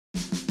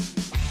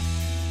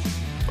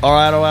All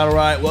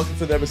right. Welcome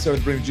to the episode of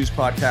the Bring the Juice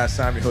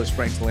podcast. I'm your host,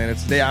 Frank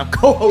Talana. Today, I'm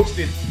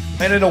co-hosted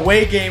in an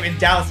away game in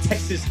Dallas,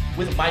 Texas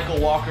with Michael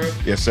Walker.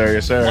 Yes, sir.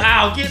 Yes, sir.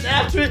 Wow, getting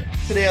after it.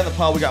 Today on the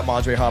pod, we got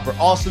Madre Harper,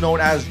 also known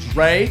as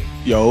Dre.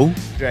 Yo.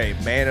 Dre,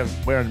 man,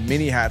 of wearing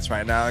many hats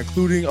right now,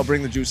 including a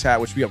Bring the Juice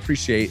hat, which we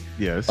appreciate.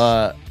 Yes.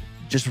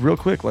 Just real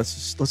quick,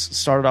 let's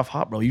start it off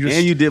hot, bro. And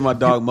you did my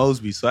dog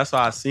Mosby, so that's how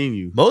I seen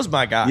you. Mo's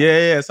my guy.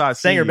 Yeah, that's how I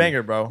seen Sanger you.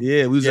 banger, bro.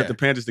 Yeah, we was at the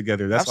Panthers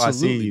together. That's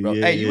Absolutely, how I seen you. Bro.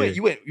 Yeah,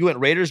 hey, you went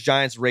Raiders,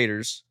 Giants,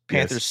 Raiders,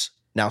 Panthers,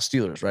 now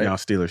Steelers, right? Now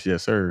Steelers,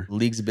 yes, sir.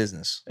 League's of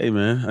business. Hey,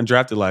 man,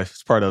 undrafted life.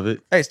 It's part of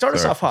it. Hey, start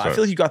us off hot. I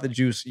feel like you got the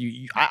juice.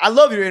 I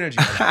love your energy,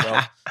 bro.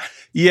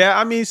 Yeah,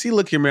 I mean, see,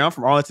 look here, man. I'm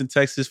from Arlington,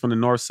 Texas, from the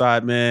north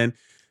side, man.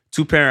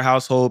 2-parent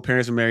household.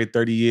 Parents were married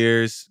 30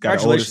 years.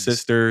 Got an older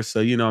sister.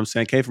 So, you know what I'm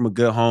saying? Came from a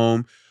good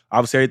home.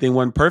 Obviously, everything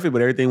wasn't perfect,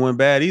 but everything wasn't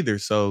bad either.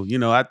 So, you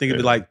know, I think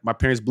it'd be like my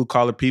parents,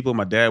 blue-collar people.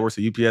 My dad works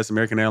at UPS,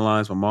 American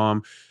Airlines. My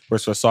mom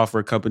works for a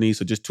software company.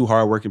 So just two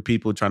hardworking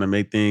people trying to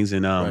make things.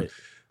 And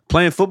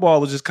playing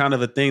football was just kind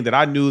of a thing that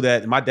I knew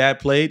that my dad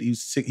played. He's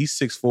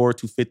 6'4",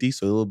 250,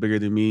 so a little bigger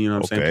than me. You know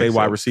what I'm saying? Played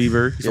wide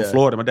receiver. He's from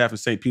Florida. My dad from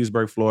St.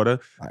 Petersburg, Florida.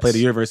 Nice. Played at the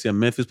University of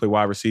Memphis, played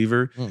wide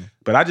receiver.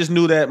 But I just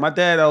knew that my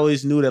dad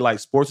always knew that like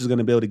sports was going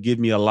to be able to give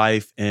me a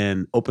life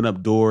and open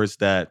up doors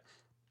that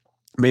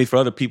maybe for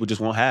other people just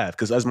won't have.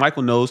 Because as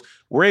Michael knows,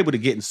 we're able to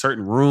get in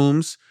certain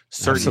rooms,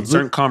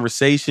 certain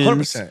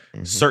conversations,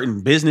 certain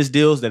business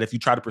deals that if you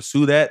try to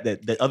pursue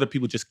that other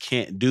people just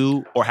can't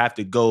do or have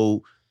to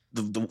go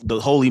the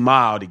holy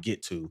mile to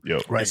get to.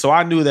 Yep. Right. And so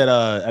I knew that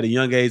at a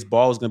young age,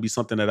 ball was going to be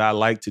something that I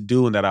liked to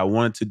do and that I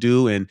wanted to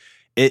do. And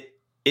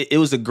it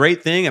was a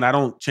great thing, and I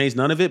don't change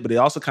none of it, but it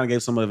also kind of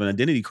gave some of an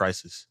identity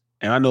crisis.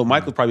 And I know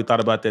Michael probably thought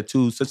about that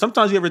too. So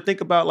sometimes you ever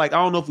think about, like, I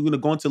don't know if we're going to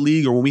go into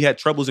league or when we had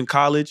troubles in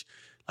college,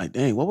 like,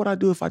 dang, what would I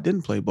do if I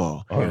didn't play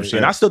ball? 100%.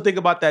 And I still think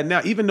about that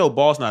now. Even though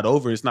ball's not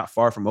over, it's not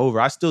far from over,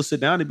 I still sit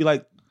down and be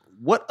like,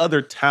 what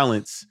other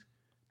talents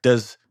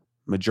does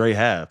Madre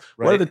have?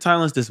 Right. What other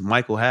talents does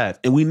Michael have?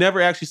 And we never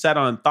actually sat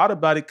on and thought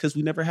about it because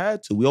we never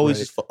had to. We always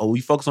just, we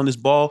focus on this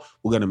ball,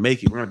 we're going to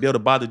make it. We're going to be able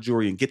to buy the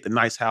jewelry and get the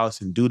nice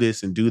house and do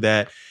this and do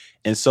that.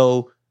 And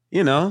so,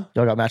 you know.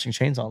 Y'all got matching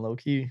chains on, low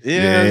key. You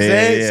know what I'm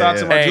saying? Shout out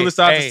to my jeweler,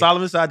 shout out to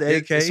Solomon, shout out to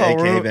AK.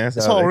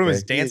 This whole room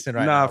is dancing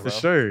right now, for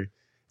sure.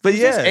 But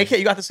yeah. AK,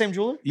 you got the same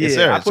jeweler? Yeah, yes,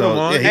 sir. I put them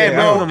on. Hey,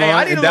 bro.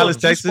 I need in a Dallas,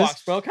 little juice Texas.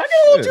 box, bro. Can I get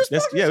a little juice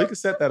box? Yeah, we can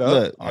set that up.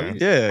 Look,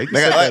 yeah, we can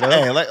set that up.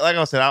 Hey, like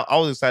I said, I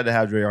was excited to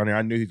have Dre on here.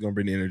 I knew he was going to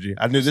bring the energy.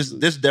 I knew this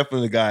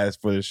definitely the guy is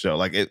for this show.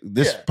 Like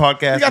this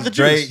podcast, he got the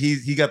Dre,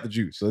 juice. he got the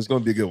juice. So it's going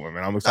to be a good one,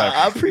 man. I'm excited.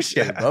 I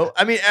appreciate it, bro.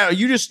 I mean,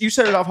 you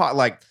set it off hot,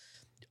 like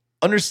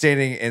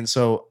understanding. And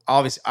so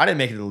obviously, I didn't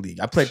make it to the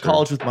league. I played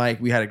college with Mike.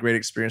 We had a great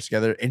experience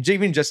together. And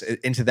even just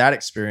into that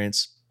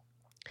experience,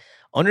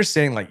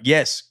 understanding, like,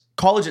 yes,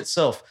 college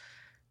itself,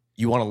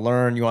 you want to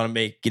learn, you want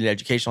to get an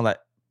education on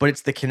that, but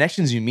it's the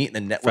connections you meet and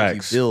the network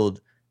you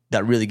build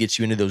that really gets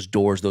you into those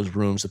doors, those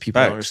rooms that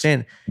people don't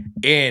understand.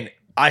 And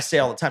I say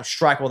all the time,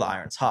 strike while the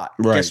iron's hot.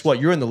 Right. Guess what?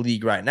 You're in the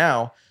league right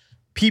now.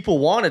 People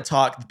want to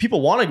talk.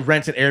 People want to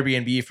rent an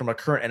Airbnb from a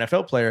current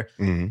NFL player.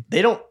 Mm-hmm.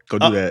 They don't go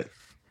do that.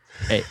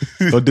 Hey,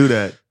 go do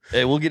that.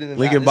 Hey, we'll get into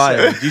Link that. in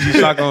bio. GG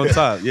Shaka on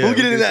top. Yeah, we'll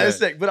get into that in a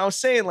sec. But I'm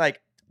saying,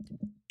 like,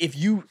 if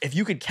you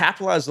could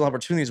capitalize on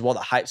opportunities while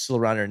the hype's still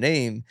around your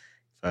name,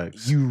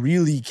 you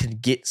really can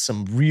get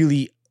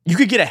you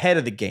could get ahead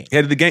of the game.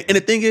 And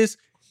the thing is,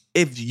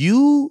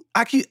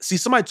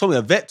 somebody told me,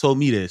 a vet told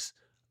me this.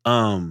 You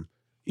know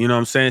what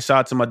I'm saying? Shout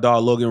out to my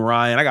dog, Logan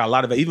Ryan. I got a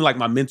lot of it. Even like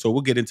my mentor,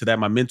 we'll get into that.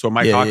 My mentor,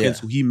 Mike Hawkins,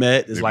 who he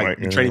met, is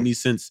been training me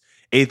since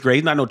 8th grade.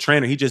 He's not no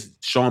trainer. He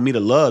just showing me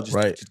the love,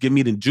 just give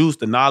me the juice,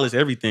 the knowledge,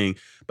 everything.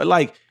 But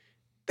like,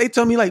 they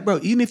tell me, like, bro,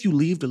 even if you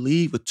leave the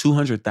league with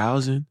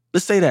 200,000,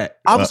 let's say that.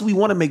 Obviously, we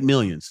want to make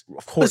millions.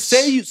 Of course.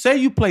 But say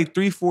you play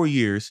 3-4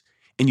 years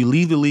and you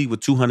leave the league with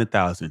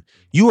 200,000,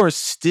 you are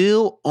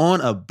still on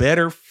a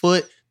better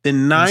foot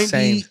than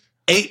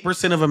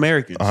 98% of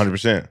Americans.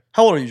 100%.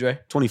 How old are you, Dre?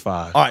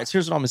 25. All right, so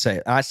here's what I'm gonna say.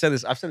 And I've said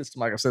this to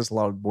Mike. I've said this to a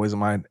lot of boys of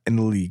mine in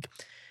the league.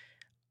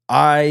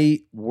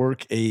 I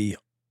work a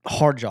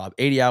hard job,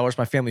 80 hours.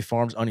 My family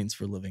farms onions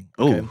for a living.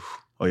 Okay?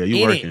 Oh yeah,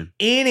 you working.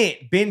 In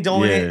it. Been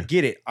doing it.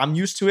 Get it. I'm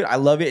used to it. I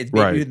love it. It's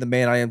made me the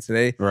man I am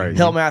today. Right.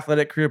 Held my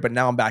athletic career, but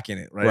now I'm back in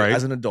it, right?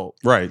 As an adult.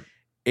 Right.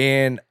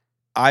 And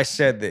I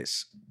said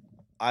this.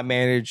 I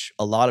manage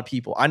a lot of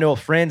people. I know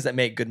friends that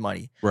make good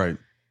money. Right.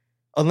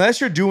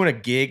 Unless you're doing a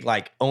gig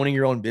like owning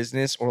your own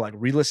business or like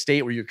real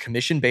estate where you're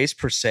commission based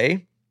per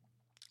se,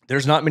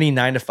 there's not many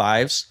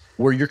 9-to-5s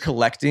where you're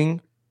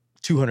collecting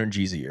 200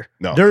 G's a year.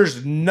 No.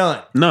 There's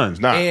none. None.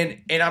 Not. And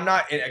I'm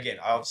not, and again,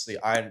 obviously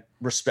I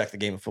respect the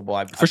game of football.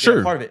 I've For sure.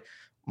 been a part of it.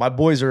 My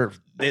boys they're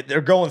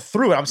going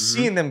through it. I'm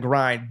seeing them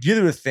grind,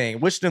 do the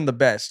thing, wishing them the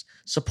best,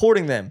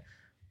 supporting them.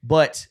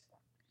 But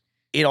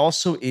it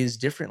also is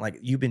different. Like,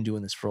 you've been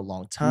doing this for a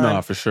long time.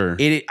 No, for sure.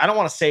 I don't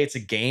want to say it's a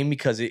game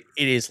because it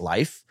is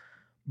life.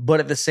 But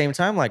at the same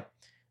time, like,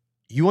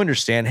 you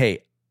understand,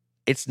 hey,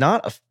 it's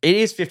not it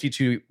is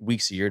 52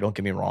 weeks a year, don't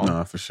get me wrong.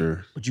 No, for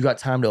sure. But you got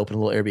time to open a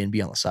little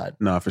Airbnb on the side.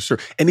 No, for sure.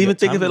 And even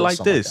think of it like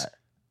this.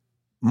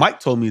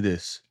 Mike told me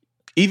this.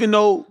 Even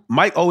though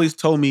Mike always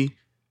told me,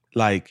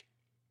 like,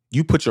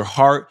 you put your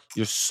heart,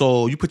 your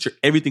soul, you put your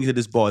everything into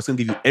this ball. It's going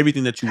to give you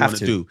everything that you want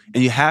to do.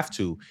 And you have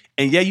to.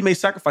 And yeah, you may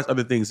sacrifice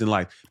other things in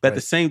life. But at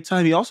the same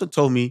time, he also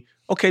told me,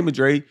 okay,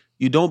 Madre,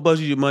 you don't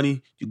budget your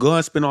money. You go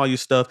and spend all your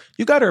stuff.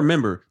 You got to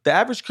remember, the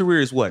average career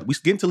is what? We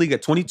get into the league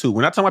at 22.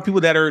 We're not talking about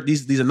people that are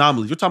these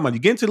anomalies. We're talking about you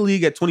get into the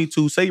league at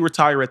 22, say you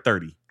retire at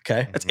 30.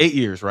 Okay. That's 8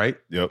 years, right?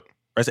 Yep.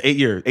 That's 8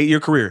 years. 8 year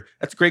career.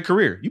 That's a great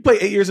career. You play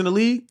 8 years in the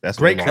league. That's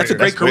great. That's a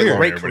great career.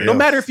 Great career. No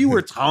matter if you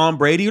were Tom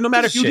Brady, no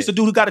matter if you were just a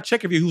dude who got a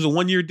check every year, who's a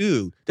 1 year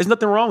dude. There's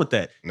nothing wrong with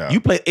that. No.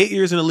 You play 8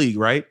 years in the league,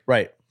 right?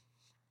 Right.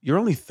 You're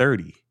only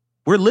 30.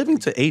 We're living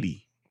to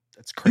 80.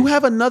 That's crazy. You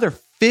have another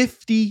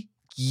 50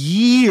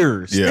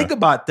 years. Yeah. Think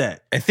about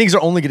that. And things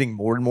are only getting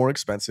more and more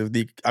expensive.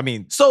 The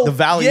value So of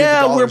the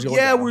dollar is going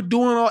down. we're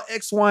doing all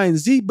X, Y, and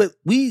Z, but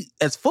we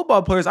as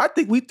football players, I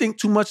think we think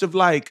too much of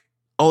like,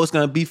 oh, it's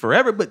going to be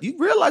forever. But you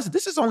realize that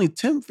this is only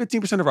 10,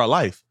 15% of our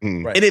life.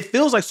 Right. And it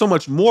feels like so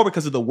much more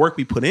because of the work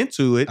we put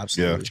into it.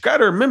 Absolutely. But you got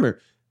to remember,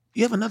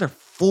 you have another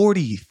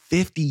 40,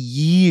 50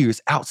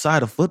 years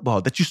outside of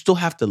football that you still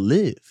have to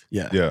live.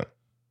 Yeah. Yeah.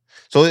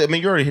 So, I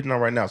mean, you're already hitting on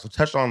right now. So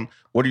touch on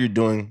what are you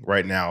doing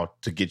right now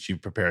to get you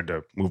prepared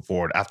to move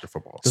forward after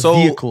football? The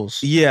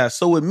vehicles. Yeah.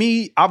 So with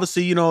me,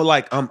 obviously,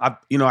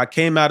 I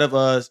came out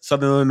of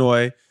Southern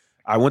Illinois.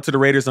 I went to the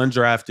Raiders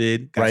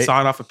undrafted, got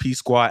signed off a P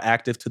squad,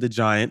 active to the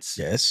Giants.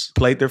 Yes.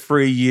 Played there for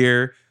a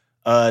year.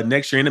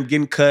 Next year, ended up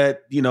getting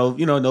cut.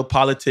 No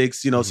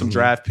politics. Some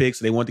draft picks.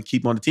 They wanted to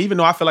keep on the team, even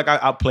though I feel like I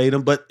outplayed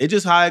them. But it's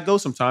just how it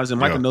goes sometimes. And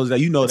Michael knows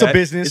that. It's a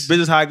business. It's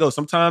business how it goes.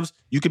 Sometimes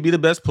you could be the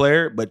best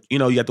player, but you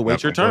have to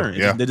wait your turn.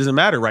 Yeah. It doesn't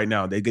matter right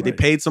now. They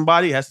paid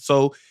somebody.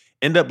 So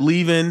end up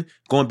leaving,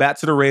 going back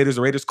to the Raiders.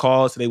 The Raiders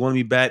called, so they wanted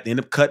me back. They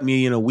ended up cutting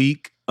me in a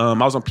week. I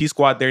was on P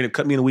squad there, and they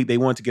cut me in a week. They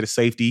wanted to get a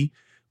safety,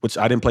 which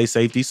I didn't play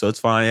safety, so it's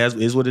fine.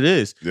 It is what it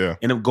is. Yeah.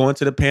 Ended up going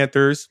to the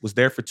Panthers, was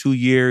there for 2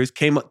 years,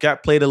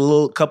 played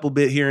a couple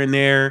bit here and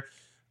there.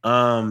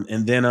 Now I'm at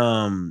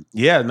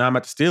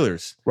the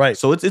Steelers. Right.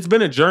 So it's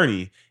been a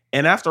journey.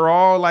 And after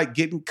all, like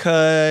getting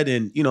cut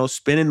and,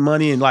 spending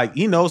money and like,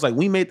 he knows, like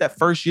we made that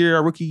first year,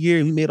 our rookie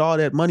year, we made all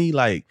that money.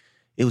 Like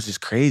it was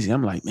just crazy.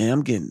 I'm like, man,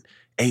 I'm getting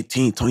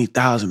 18,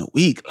 20,000 a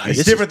week. Like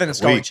it's different than a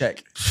scholarship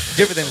check.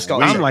 Different than a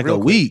scholarship check. I'm like a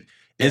week.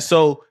 Yeah.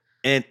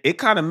 And it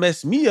kind of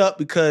messed me up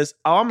because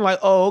I'm like,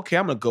 oh, okay,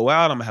 I'm going to go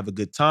out. I'm going to have a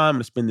good time. I'm going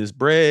to spend this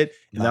bread.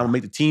 And I'm going to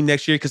make the team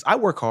next year because I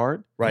work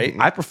hard. Right.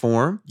 I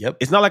perform. Yep.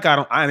 It's not like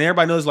and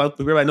everybody knows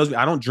me.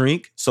 I don't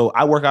drink. So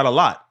I work out a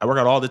lot. I work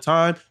out all the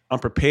time. I'm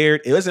prepared.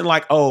 It wasn't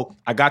like, oh,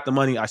 I got the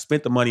money. I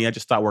spent the money. I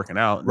just stopped working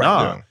out. Right.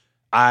 Nah. Yeah.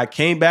 I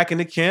came back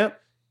into camp,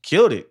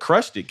 killed it,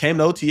 crushed it. Came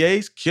to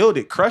OTAs, killed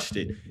it, crushed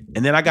it.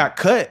 And then I got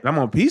cut. And I'm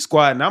on P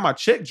squad. Now my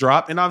check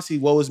dropped. And obviously,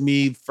 woe is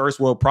me,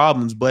 first world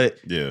problems. But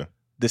Yeah.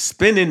 the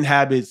spending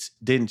habits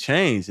didn't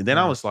change. And then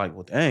I was like,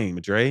 well, dang,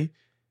 Madre,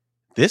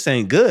 this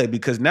ain't good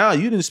because now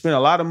you didn't spend a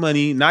lot of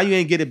money. Now you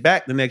ain't get it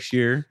back the next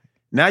year.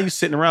 Now you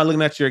sitting around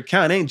looking at your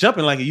account. It ain't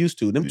jumping like it used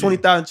to. Them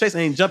 20,000 checks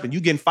ain't jumping.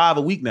 You getting 5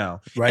 a week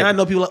now. Right. And I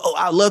know people are like, oh,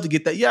 I'd love to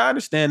get that. Yeah, I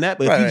understand that.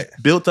 But if you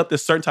built up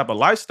this certain type of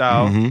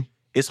lifestyle,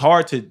 it's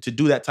hard to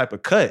do that type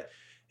of cut.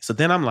 So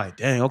then I'm like,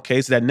 dang,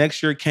 okay. So that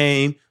next year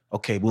came.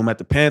 Okay, boom, at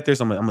the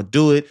Panthers. I'm gonna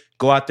do it.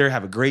 Go out there,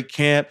 have a great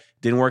camp.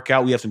 Didn't work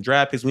out. We have some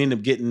draft picks. We ended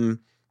up getting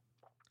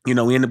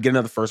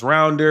another first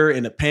rounder,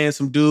 ended up paying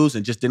some dues,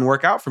 and just didn't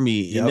work out for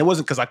me. And it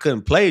wasn't because I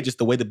couldn't play, just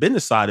the way the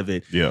business side of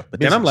it. Yeah.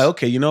 But then I'm like,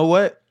 okay, you know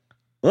what?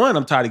 One,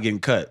 I'm tired of getting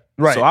cut.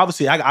 Right. So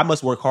obviously I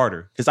must work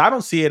harder. Because I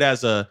don't see it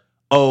as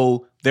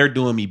they're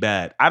doing me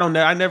bad. You're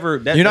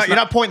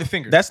not pointing the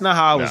finger. That's not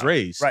how I was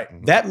raised. Right.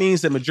 That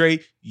means that, Madre,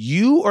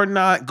 you are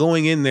not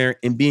going in there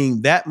and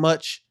being that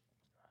much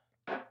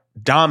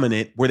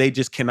dominant where they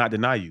just cannot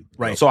deny you.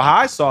 Right. So how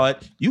I saw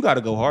it, you got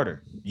to go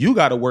harder. You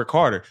got to work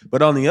harder.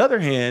 But on the other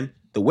hand,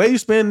 the way you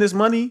spend this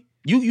money,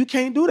 you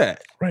can't do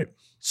that. Right.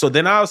 So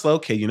then I was like,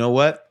 okay, you know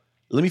what?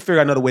 Let me figure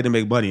out another way to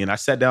make money. And I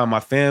sat down with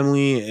my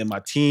family and my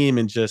team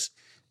and just,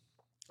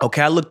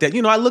 okay, I looked at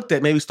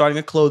maybe starting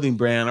a clothing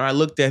brand, or I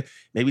looked at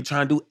maybe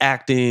trying to do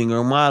acting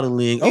or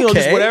modeling,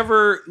 just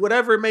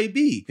whatever it may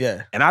be.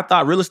 Yeah. And I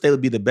thought real estate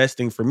would be the best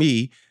thing for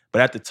me.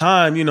 But at the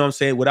time,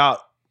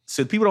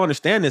 so people don't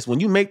understand this.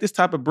 When you make this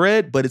type of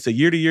bread, but it's a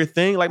year-to-year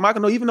thing, like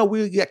Michael, even though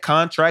we get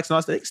contracts and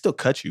all that, they can still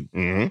cut you.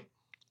 Mm-hmm.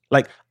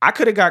 Like I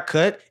could have got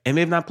cut and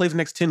maybe not play for the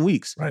next 10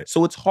 weeks. Right.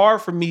 So it's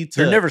hard for me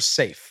to. You're never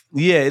safe.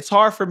 Yeah, it's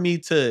hard for me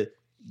to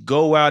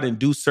go out and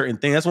do certain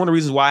things. That's one of the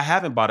reasons why I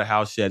haven't bought a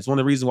house yet. It's one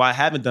of the reasons why I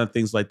haven't done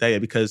things like that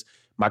yet, because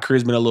my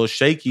career's been a little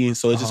shaky. And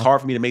so it's just hard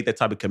for me to make that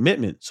type of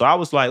commitment. So I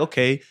was like,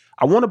 okay,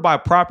 I want to buy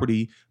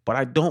property, but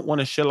I don't want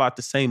to shell out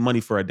the same money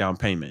for a down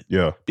payment.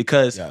 Yeah.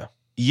 Because I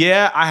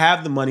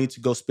have the money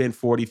to go spend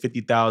 40,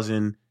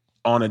 50,000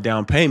 on a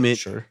down payment.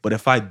 Sure. But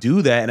if I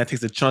do that and that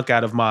takes a chunk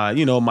out of my,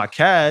 my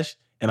cash,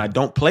 and I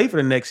don't play for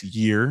the next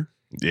year,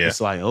 Yeah.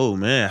 It's like, oh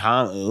man,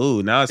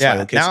 now it's Yeah.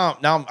 like, okay, Now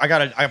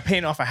I'm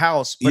paying off a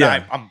house, but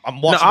I'm now,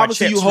 watching my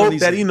obviously, chips you hope really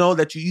that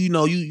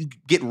easily. you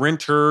get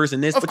renters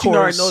and this, Of but you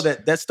already course. know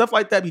that stuff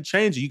like that be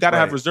changing. You got to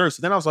have Right. reserves.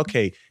 So then I was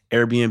okay,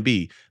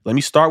 Airbnb. Let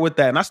me start with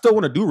that, and I still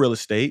want to do real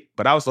estate,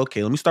 but I was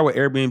okay. Let me start with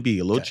Airbnb.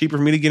 A little cheaper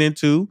for me to get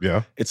into.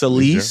 Yeah, it's a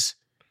lease.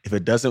 If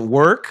it doesn't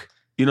work,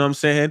 you know what I'm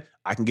saying,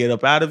 I can get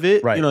up out of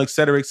it. Right. You know, et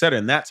cetera, et cetera.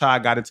 And that's how I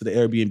got into the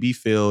Airbnb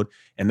field.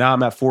 And now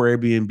I'm at 4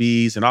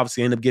 Airbnbs, and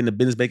obviously end up getting a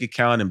business bank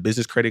account and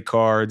business credit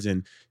cards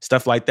and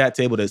stuff like that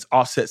to able to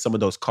offset some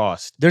of those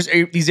costs. There's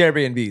these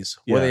Airbnbs.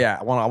 Where they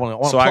at? I want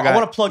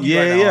to plug you.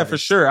 Yeah, right now for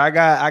sure. I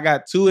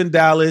got 2 in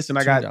Dallas, and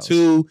I got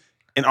 2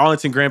 in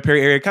Arlington, Grand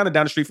Prairie area, kind of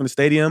down the street from the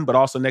stadium, but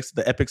also next to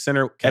the Epic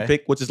Center,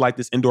 Epic, which is like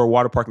this indoor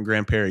water park in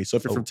Grand Prairie. So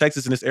if you're from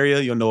Texas in this area,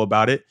 you'll know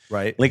about it.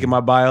 Right. Link in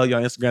my bio,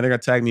 y'all Instagram. They're gonna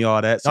tag me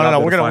all that. So no.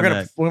 We're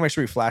gonna make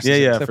sure we flash.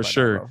 Yeah, for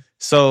sure.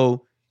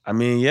 So I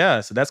mean,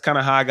 so that's kind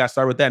of how I got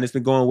started with that, and it's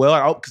been going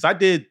well. Because I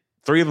did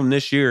 3 of them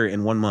this year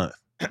in 1 month.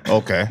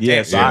 Okay.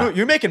 Yeah. So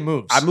you're making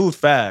moves. I moved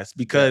fast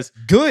because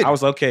good. I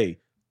was okay.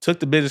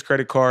 Took the business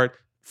credit card,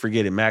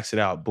 forget it, max it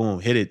out, boom,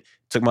 hit it.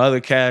 Took my other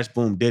cash,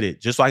 boom, did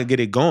it, just so I could get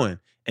it going.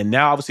 And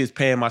now, obviously, it's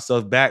paying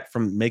myself back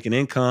from making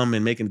income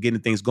and getting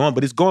things going.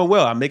 But it's going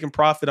well. I'm making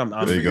profit. I'm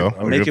there you go.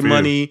 I'm making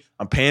money.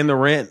 I'm paying the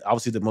rent.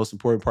 Obviously, the most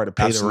important part to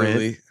pay the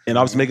rent. And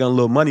obviously making a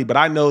little money. But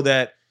I know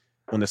that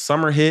when the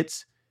summer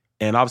hits,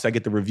 and obviously I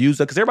get the reviews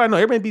up, because everybody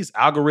knows Airbnb's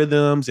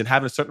algorithms and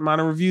having a certain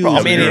amount of reviews. Bro,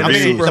 I mean, the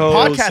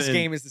superhosts podcast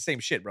game is the same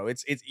shit, bro.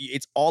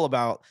 It's all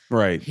about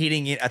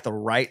hitting it at the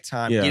right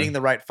time, getting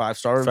the right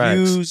 5-star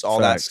reviews, all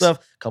that stuff.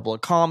 A couple of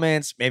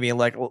comments, maybe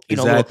like little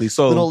posts.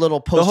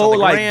 The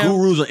whole on the gram.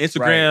 gurus on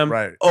Instagram.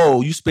 Right.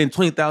 Oh, you spend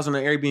 $20,000 on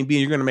Airbnb and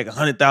you're gonna make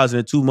 $100,000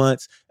 in 2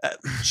 months.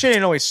 Shit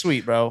ain't always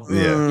sweet, bro.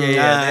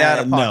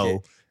 Yeah.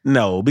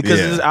 No, because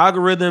there's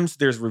algorithms,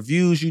 there's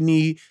reviews you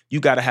need. You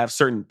got to have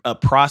certain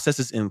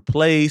processes in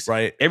place.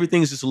 Right.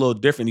 Everything's just a little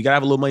different. You got to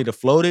have a little money to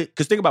float it.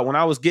 Because think about when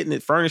I was getting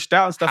it furnished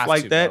out and stuff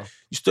like that,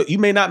 you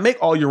may not make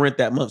all your rent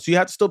that month. So you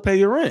have to still pay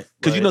your rent.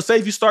 Because, say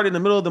if you start in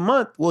the middle of the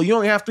month, well, you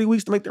only have 3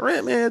 weeks to make the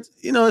rent, man.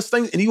 It's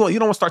things, and you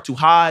don't want to start too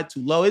high,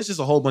 too low. It's just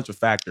a whole bunch of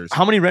factors.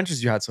 How many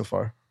renters you had so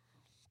far?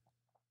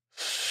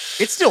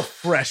 It's still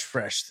fresh.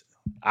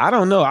 I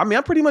don't know. I mean,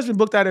 I've pretty much been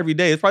booked out every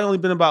day. It's probably only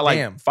been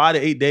about 5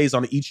 to 8 days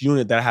on each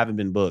unit that I haven't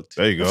been booked.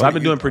 There you go. So I've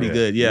been doing pretty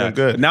good. Yeah.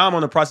 Good. But now I'm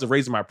on the process of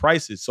raising my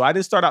prices. So I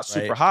didn't start out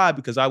super high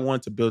because I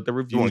wanted to build the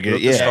reviews,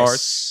 build the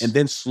stars, and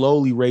then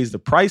slowly raise the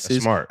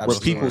prices where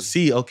people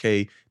see,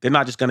 okay, they're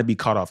not just going to be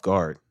caught off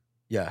guard.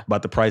 Yeah.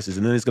 About the prices.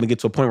 And then it's going to get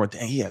to a point where,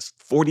 dang, he has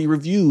 40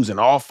 reviews and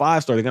all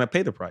 5-star. They're going to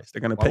pay the price. They're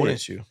going to pay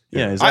wouldn't you?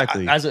 Yeah,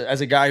 exactly. As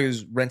a guy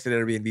who's rented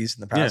Airbnbs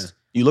in the past.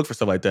 You look for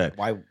stuff like that.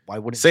 Why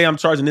wouldn't say I'm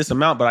charging this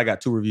amount, but I got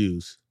 2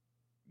 reviews?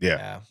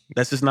 Yeah.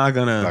 That's just not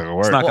gonna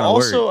work. It's not gonna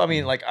also, work. I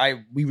mean, like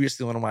we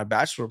recently went on my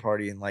bachelor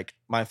party, and like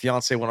my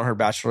fiance went on her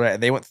bachelorette,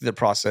 and they went through the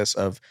process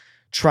of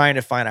trying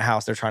to find a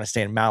house. They're trying to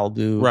stay in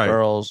Malibu,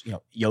 girls,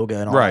 yoga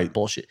and all that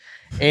bullshit.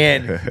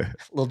 And a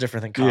little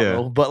different than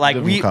Cabo. But like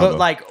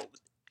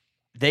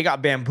they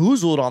got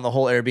bamboozled on the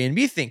whole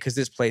Airbnb thing because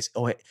this place,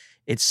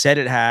 it said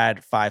it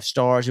had 5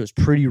 stars. It was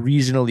pretty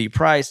reasonably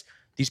priced.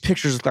 These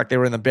pictures look like they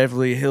were in the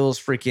Beverly Hills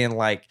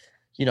freaking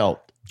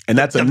and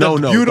that's a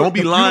no-no. Don't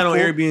be lying on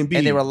Airbnb.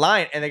 And they were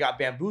lying, and they got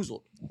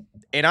bamboozled.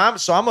 And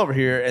I'm over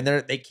here, and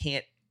they're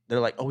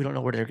like, oh, we don't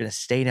know where they're gonna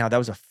stay now. That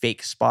was a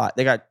fake spot.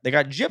 They got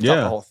gypped on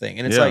the whole thing,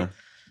 and it's like,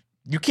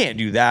 you can't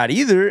do that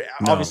either.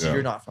 Obviously,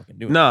 you're not fucking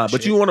doing that.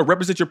 But you want to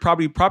represent your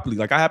property properly.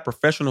 Like I have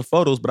professional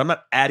photos, but I'm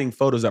not adding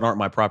photos that aren't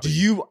my property. Do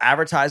you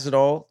advertise at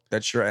all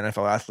that you're an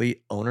NFL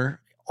athlete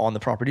owner on the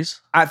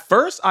properties? At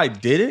first, I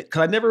did it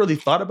because I never really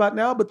thought about it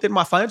now. But then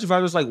my financial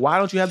advisor was like, "Why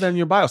don't you have that in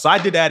your bio?" So I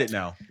did add it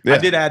now. Yeah. I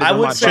did add it. I on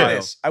would my say bio.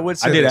 this. I would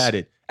say I did this. add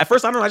it. At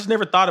first, I don't know. I just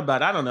never thought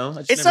about it. I don't know.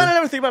 It's not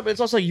another thing about it, but it's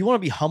also like you want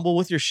to be humble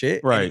with your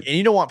shit. Right. And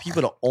you don't want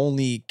people to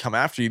only come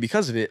after you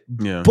because of it.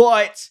 Yeah.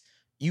 But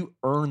you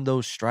earn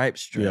those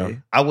stripes, Dre. Yeah.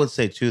 I would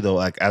say too, though,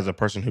 like as a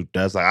person who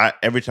does, like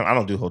every time I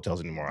don't do hotels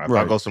anymore. If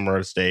I go somewhere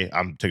to stay,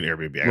 I'm taking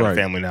Airbnb. I got a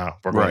family now.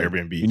 We're going to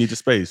Airbnb. You need the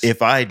space.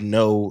 If I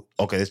know,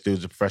 okay, this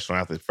dude's a professional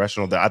athlete,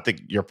 then I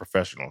think you're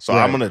professional. So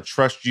I'm going to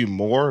trust you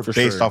more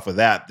based off of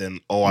that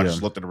than, I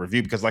just looked at a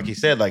review. Because like he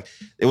said, like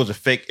it was a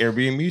fake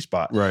Airbnb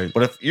spot. Right.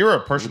 But if you're a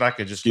person, I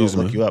could just go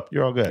look you up.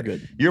 You're all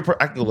good.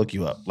 I can go look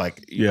you up.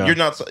 Like you're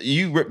not,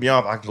 you rip me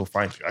off, I can go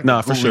find you.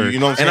 Nah, for sure. You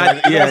know what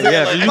I'm saying?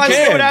 You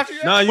can.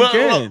 No, you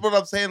can. But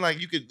I'm saying, like,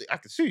 I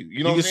could sue you.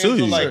 You know you what I'm saying?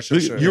 sue you. Like,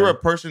 Sure. you're a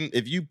person,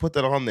 if you put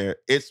that on there,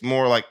 it's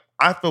more like,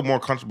 I feel more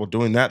comfortable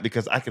doing that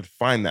because I could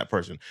find that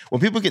person. When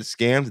people get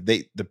scammed,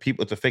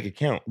 it's a fake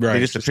account. Right. They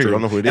just appear. You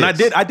don't know who it is. And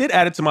I did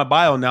add it to my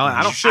bio now.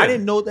 I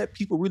didn't know that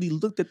people really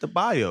looked at the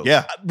bio.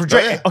 Yeah.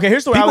 Okay,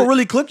 here's the way people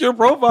really click your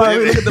profile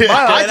and look at the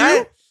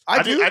bio.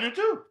 I do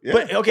too. Yeah.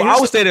 But okay, I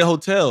always stayed at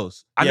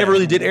hotels. I never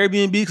really did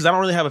Airbnb because I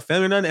don't really have a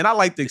family or nothing. And I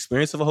like the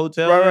experience of a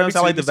hotel. I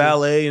like the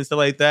valet and stuff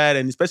like that.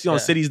 And especially on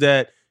cities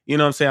that you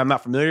know what I'm saying, I'm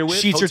not familiar with.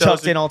 Sheets are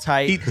tucked in all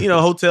tight.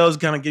 Hotels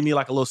kind of give me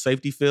like a little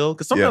safety feel.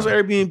 Because sometimes with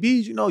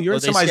Airbnbs, you're in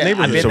somebody's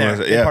neighborhood. I've been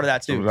there. Yeah. Part of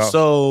that too.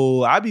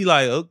 So I'd be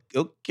like,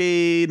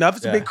 okay. Now, if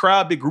it's a big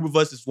crowd, big group of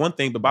us, it's one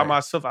thing. But by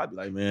myself, I'd be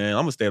like, man,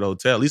 I'm going to stay at a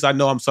hotel. At least I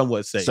know I'm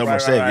somewhat safe.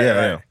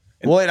 Yeah.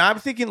 Well, and I'm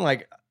thinking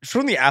like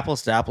from the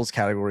apples to apples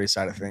category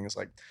side of things,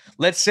 like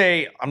let's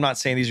say, I'm not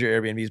saying these are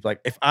Airbnbs, but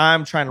like if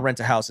I'm trying to rent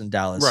a house in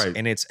Dallas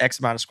and it's X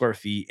amount of square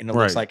feet and it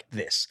looks like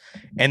this,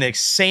 and the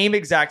same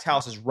exact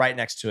house is right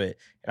next to it,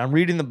 and I'm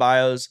reading the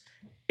bios,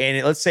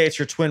 and let's say it's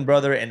your twin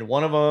brother, and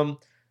one of them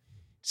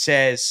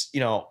says,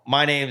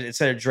 my name,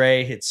 instead of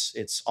Dre,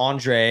 it's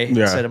Andre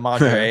instead of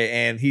Madre,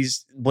 and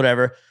he's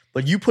whatever.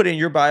 But you put in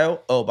your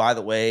bio, oh, by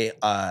the way,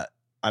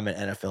 I'm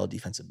an NFL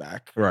defensive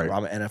back. Right. Or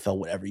I'm an NFL,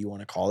 whatever you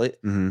want to call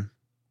it. Mm-hmm.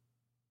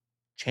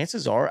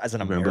 Chances are, as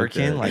an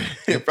American, like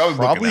you're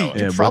probably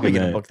going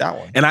to book that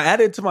one. And I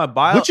added it to my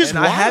bio, which is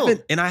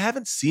wild. I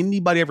haven't seen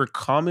anybody ever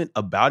comment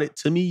about it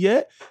to me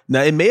yet.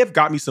 Now it may have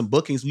got me some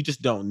bookings. We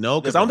just don't know,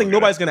 because I don't think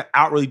nobody's going to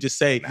outrighly just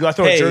say, "You got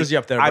to throw a jersey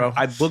up there, bro."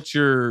 I booked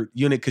your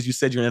unit because you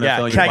said you're an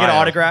NFL. Yeah, can I get an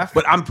autograph?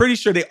 But I'm pretty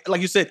sure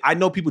like you said, I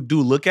know people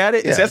do look at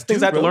it. Yeah, that's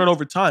things I have to learn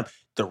over time.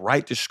 The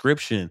right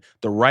description,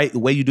 the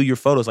way you do your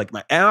photos. Like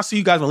and I'll see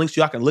you guys on links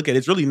so y'all can look at it.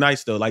 It's really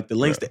nice though. Like the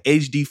links, the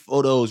HD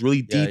photos,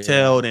 really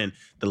detailed, and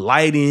the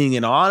lighting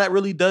and all that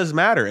really does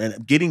matter.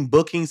 And getting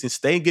bookings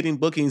and getting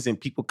bookings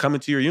and people coming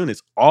to your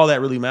units, all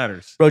that really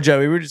matters. Bro, Joe,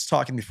 we were just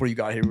talking before you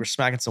got here. We were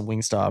smacking some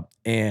Wingstop,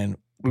 and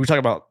we were talking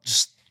about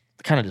just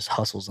kind of just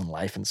hustles in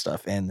life and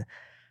stuff. And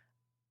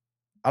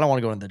I don't want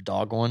to go into the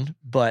dog one,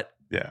 but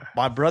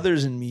my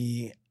brothers and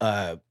me,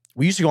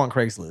 we used to go on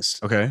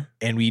Craigslist. Okay.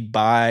 And we'd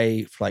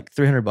buy for like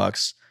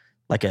 $300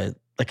 like a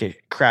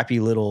crappy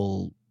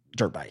little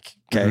dirt bike.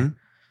 Okay. Mm-hmm.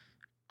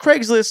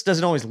 Craigslist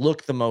doesn't always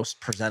look the most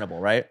presentable,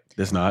 right?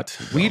 It's not.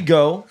 We'd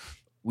go,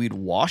 we'd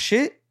wash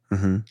it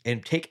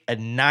and take a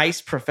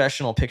nice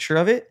professional picture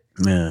of it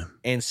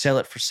and sell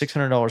it for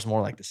 $600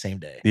 more like the same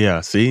day. Yeah.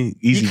 See?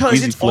 Because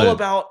easy it's flip. all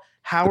about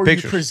how are you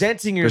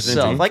presenting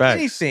yourself? Like facts.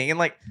 anything. And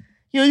like,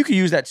 you could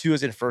use that too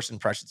as in first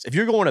impressions. If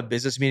you're going to a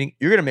business meeting,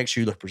 you're going to make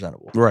sure you look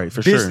presentable. Right,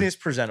 for sure. Business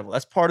presentable.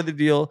 That's part of the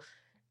deal.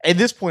 At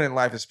this point in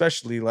life,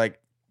 especially,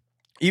 like,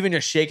 even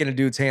just shaking a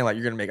dude's hand, like,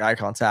 you're going to make eye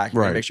contact.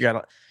 You're going to make sure you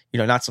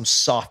got, not some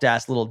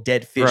soft-ass little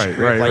dead fish. Right.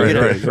 You're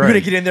going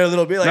to get in there a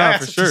little bit. Like, I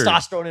got some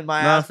testosterone in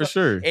my ass. For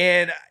sure.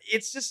 And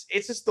it's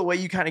just the way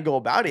you kind of go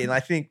about it. And I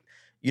think,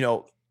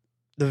 the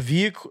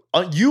vehicle,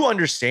 you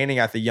understanding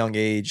at the young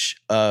age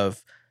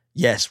of,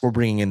 yes, we're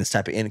bringing in this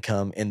type of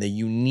income and the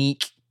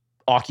unique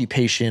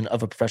occupation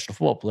of a professional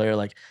football player,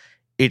 like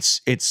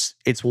it's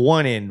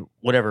one in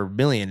whatever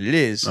million it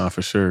is.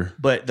 For sure.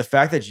 But the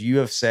fact that you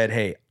have said,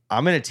 hey,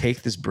 I'm going to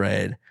take this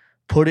bread,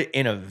 put it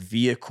in a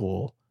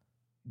vehicle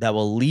that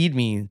will lead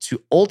me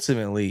to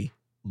ultimately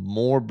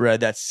more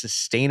bread that's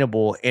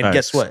sustainable. And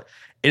guess what?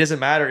 It doesn't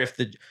matter if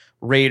the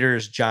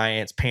Raiders,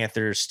 Giants,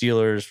 Panthers,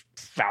 Steelers,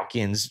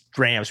 Falcons,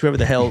 Rams, whoever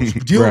the hell is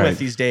dealing with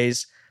these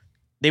days,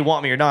 they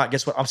want me or not,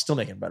 guess what? I'm still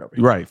making bread over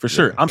here. Right, for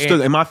sure. I'm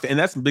still and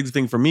that's the biggest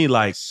thing for me.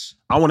 Like,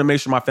 I want to make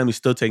sure my family's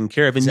still taken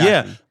care of.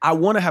 And I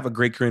want to have a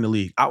great career in the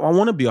league. I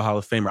want to be a Hall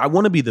of Famer. I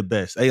want to be the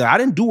best. I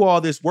didn't do all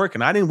this work,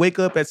 and I didn't wake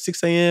up at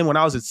 6 a.m. when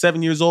I was at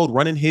 7 years old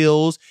running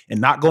hills and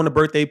not going to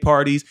birthday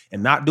parties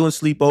and not doing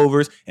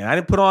sleepovers. And I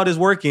didn't put all this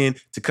work in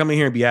to come in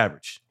here and be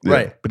average. Yeah.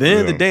 Right. But at the end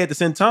of the day, at the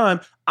same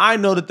time, I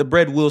know that the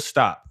bread will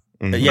stop.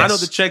 Mm-hmm. I know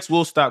the checks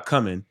will stop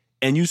coming.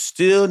 And you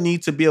still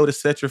need to be able to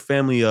set your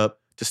family up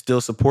to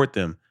still support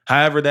them,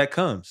 however that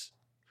comes.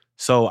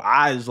 So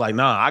I was like,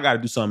 nah, I got to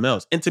do something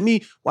else. And to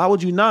me, why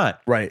would you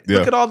not? Right.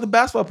 Look at all the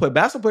basketball players.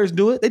 Basketball players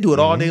do it. They do it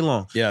all day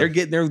long. Yeah. They're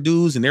getting their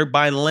dues and they're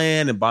buying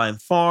land and buying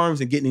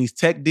farms and getting these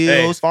tech deals.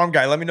 Hey, farm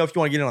guy, let me know if you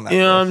want to get in on that. You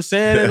know what I'm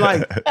saying? And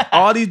like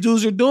all these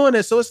dudes are doing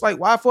it. So it's like,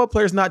 why are football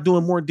players not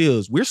doing more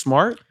deals? We're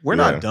smart. We're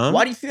not dumb.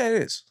 Why do you think that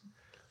is?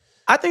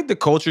 I think the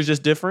culture is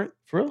just different.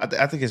 For real?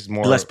 I think it's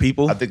more less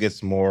people. I think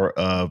it's more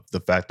of the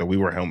fact that we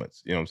wear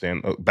helmets. You know what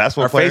I'm saying?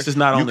 Basketball Our players, face is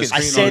not on the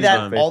screen. I say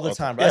that all the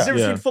time. Bro. Yeah. I've never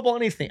seen football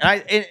anything.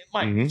 And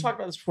Mike, we talked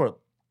about this before.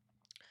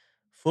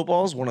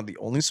 Football is one of the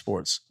only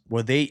sports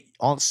where they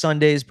on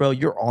Sundays, bro,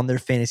 you're on their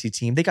fantasy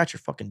team. They got your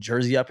fucking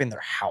jersey up in their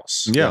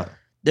house. Yeah.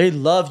 They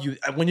love you.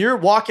 When you're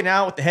walking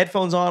out with the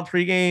headphones on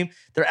pregame,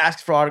 they're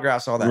asking for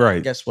autographs, all that. Right.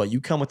 And guess what? You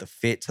come with a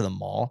fit to the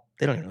mall.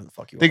 They don't even know who the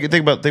fuck you are. Think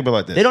about it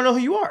like this. They don't know who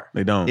you are.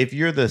 They don't. If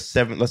you're the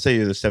seventh, let's say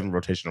you're the seventh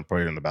rotational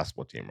player in the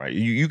basketball team, right?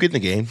 You get in the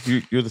game.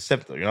 You're the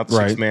seventh. You're not the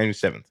sixth man. You're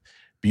seventh.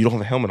 But you don't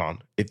have a helmet on.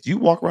 If you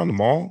walk around the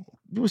mall,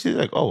 people see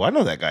like, oh, I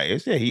know that guy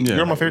is.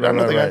 You're my favorite. I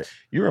know that guy.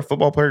 You're a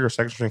football player. You're a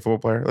second string football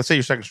player. Let's say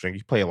you're second string.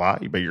 You play a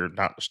lot, but you're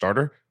not a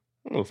starter.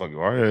 I don't know who the fuck you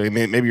are.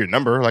 Maybe your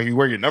number, like you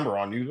wear your number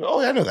on you.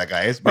 Oh, yeah, I know that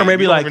guy is. Or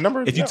maybe like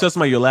if you tell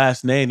somebody your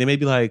last name, they may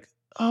be like,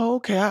 oh,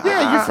 okay.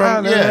 You're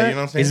from. Yeah, you know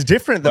what I'm saying? It's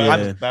different though.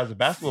 As a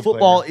basketball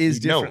football player, is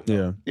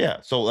different. Yeah.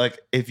 So like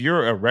if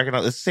you're a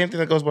recognized, it's the same thing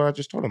that goes by what I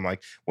just told him.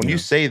 Like when you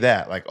say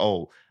that, like,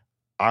 oh,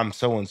 I'm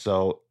so and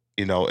so,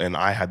 and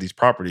I have these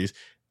properties.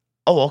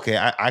 oh, okay,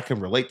 I can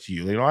relate to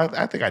you. You know,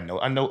 I think I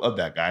know of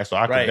that guy, so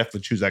I can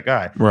definitely choose that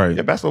guy. Right.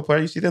 The basketball player,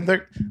 you see them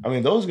there. I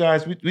mean, those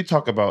guys, we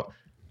talk about,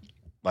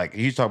 like,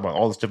 you talk about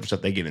all this different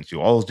stuff they get into,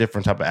 all those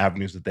different type of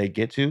avenues that they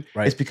get to.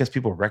 Right. It's because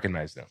people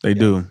recognize them. They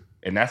do.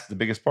 And that's the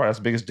biggest part. That's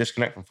the biggest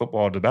disconnect from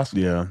football to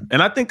basketball. Yeah.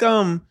 And I think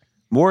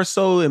more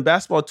so in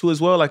basketball too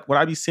as well, like what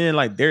I be seeing,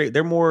 like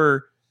they're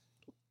more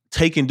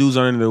taking dudes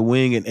under their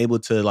wing and able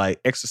to like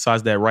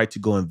exercise that right to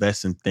go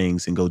invest in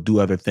things and go do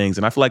other things.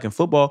 And I feel like in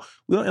football,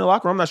 we don't in the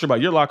locker room, I'm not sure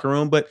about your locker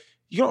room, but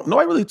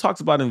nobody really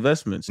talks about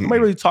investments. Nobody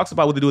really talks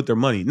about what to do with their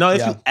money. Now,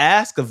 if you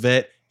ask a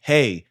vet,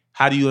 hey,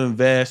 how do you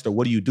invest or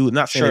what do you do?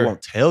 Not saying they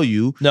won't tell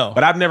you. No.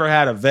 But I've never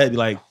had a vet be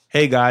like,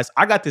 hey guys,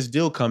 I got this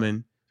deal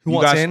coming. Who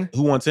wants in?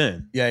 Who wants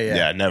in?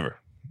 Yeah, never.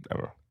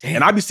 Damn.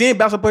 And I be seeing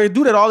basketball players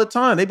do that all the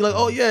time. They be like,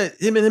 oh yeah,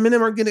 him and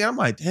them are getting. I'm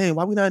like, dang,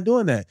 why we not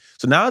doing that?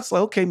 So now it's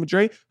like, okay,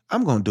 Madre,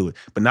 I'm going to do it.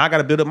 But now I got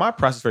to build up my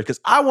process first because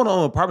I want to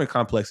own apartment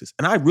complexes.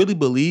 And I really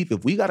believe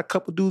if we got a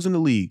couple dudes in the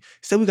league,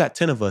 say we got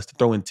 10 of us to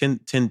throw in 10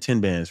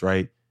 bands,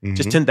 right? Mm-hmm.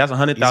 Just 10, that's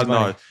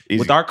 $100,000.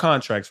 With our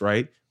contracts,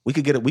 right? We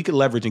could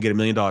leverage and get $1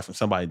 million from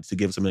somebody to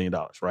give us $1 million,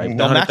 right?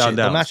 They'll match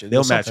it.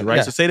 They'll match it, right?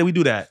 Yeah. So say that we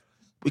do that.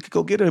 We could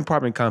go get an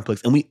apartment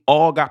complex and we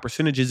all got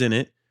percentages in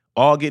it.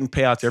 All getting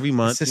payouts every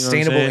month.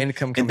 Sustainable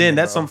income. And then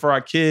that's something for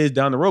our kids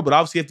down the road. But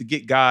obviously you have to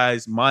get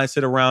guys'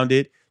 mindset around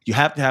it. You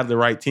have to have the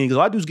right team because a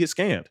lot of dudes get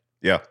scammed.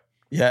 Yeah.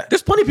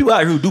 There's plenty of people out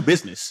here who do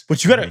business.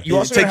 But you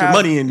also take your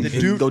money and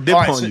go dip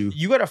on you.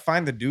 You got to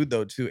find the dude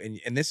though too.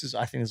 And this is,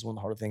 I think, is one of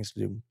the harder things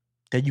to do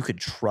that you could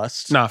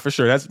trust. Nah, for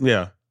sure. That's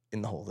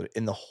in the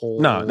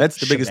whole. Nah,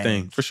 that's the biggest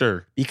thing for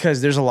sure.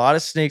 Because there's a lot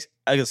of snakes.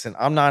 Listen,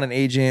 I'm not an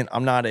agent.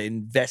 I'm not an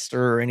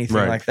investor or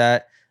anything like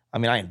that. I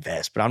mean, I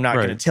invest, but I'm not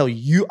going to tell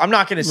you. I'm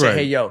not going to say,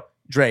 hey, yo,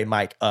 Dre,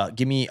 Mike,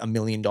 give me $1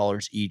 million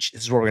each.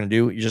 This is what we're going to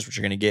do. You're just what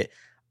you're going to get.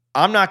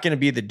 I'm not going to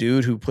be the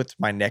dude who puts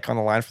my neck on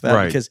the line for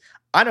that because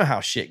I know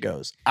how shit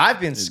goes. I've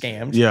been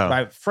scammed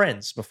by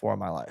friends before in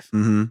my life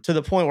to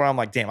the point where I'm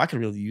like, damn, I could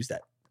really use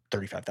that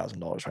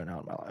 $35,000 right now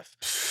in my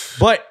life.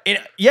 But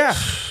planning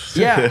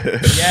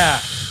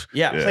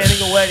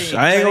a wedding.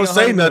 I ain't gonna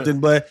say nothing,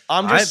 but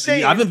I'm just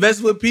saying I've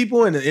invested with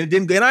people and it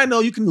didn't. And I know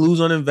you can lose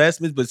on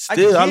investments, but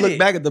still, I look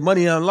back at the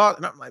money unlocked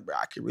and I'm like, bro,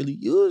 I could really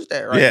use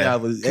that right now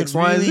with X,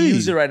 Y, and Z.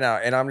 Use it right now,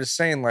 and I'm just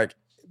saying, like,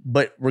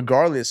 but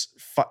regardless,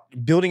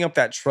 building up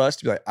that trust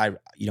to be like,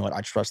 you know what,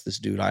 I trust this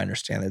dude. I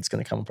understand that it's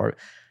gonna come apart.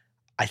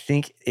 I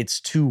think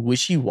it's too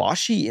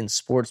wishy-washy in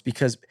sports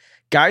because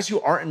guys who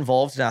aren't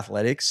involved in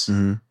athletics,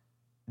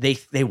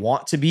 they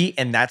want to be,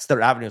 and that's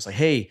their avenue. It's like,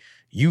 hey,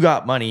 you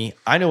got money.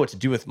 I know what to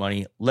do with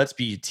money. Let's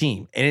be a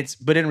team.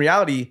 But in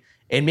reality,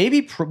 and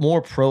maybe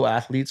more pro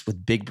athletes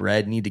with big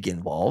bread need to get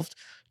involved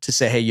to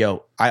say, hey,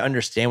 yo, I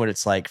understand what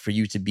it's like for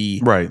you to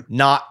be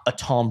not a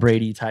Tom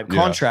Brady type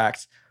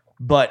contract,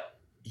 but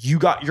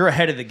you're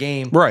ahead of the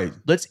game. Right.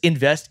 Let's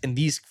invest in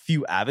these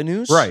few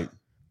avenues. Right.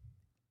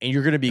 And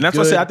you're going to be good. And that's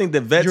what I say. I think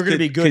the vets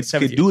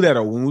could do that.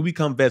 Or when we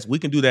become vets, we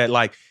can do that.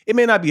 Like, it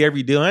may not be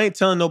every deal. I ain't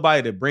telling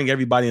nobody to bring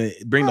everybody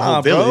and bring the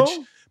whole village.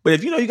 Bro. But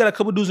if you got a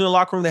couple dudes in the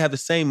locker room that have the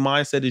same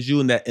mindset as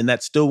you and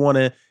that still want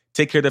to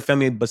take care of their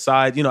family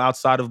besides,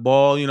 outside of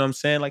ball, you know what I'm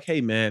saying? Like,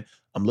 hey, man,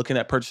 I'm looking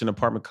at purchasing an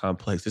apartment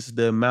complex. This is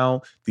the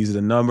amount. These are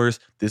the numbers.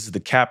 This is the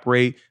cap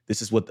rate.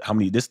 This is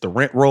this is the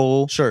rent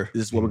roll. Sure.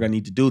 This is what we're going to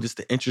need to do. This is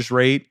the interest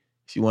rate.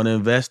 If you want to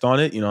invest on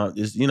it,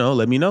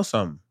 let me know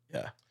something.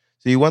 Yeah.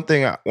 See, one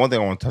thing I want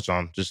to touch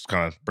on, just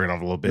kind of bring it on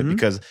a little bit,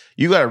 because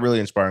you got a really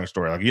inspiring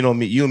story. Like, you and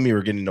me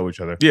were getting to know each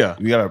other. Yeah.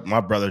 We got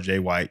my brother, Jay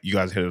White. You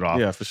guys hit it off.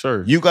 Yeah, for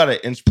sure. You got an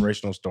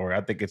inspirational story. I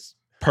think it's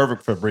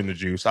perfect for Bring the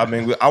Juice. I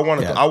mean, I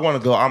want to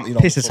go. I'm,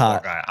 Piss is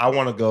hot. Guy. I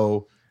want to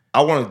go.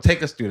 I want to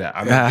take us through that.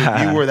 I mean,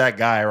 if you were that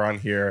guy around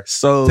here.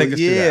 So, take us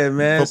through that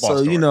man.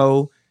 So,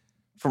 story.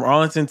 From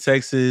Arlington,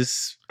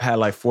 Texas, had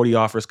like 40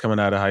 offers coming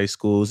out of high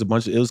school. It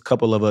was a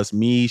couple of us.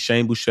 Me,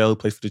 Shane Bouchel, who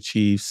plays for the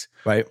Chiefs.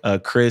 Right.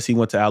 Chris, he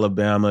went to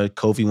Alabama.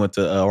 Kofi went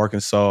to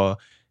Arkansas.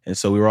 And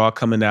so we were all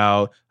coming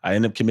out. I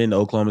ended up committing to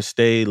Oklahoma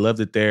State. Loved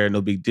it there.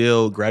 No big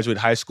deal. Graduated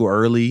high school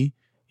early.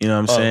 You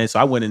know what I'm saying? So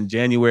I went in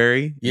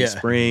January, in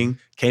spring.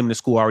 Came into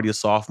school already a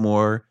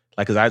sophomore.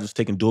 Like, because I was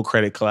taking dual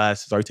credit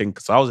classes. So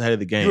I was ahead of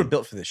the game. You were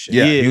built for this shit.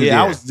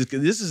 Yeah. I was.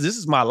 This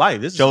is my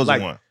life. This is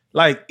chosen one.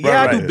 Like,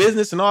 I do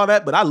business and all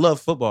that, but I love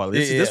football.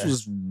 This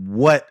was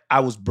what I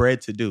was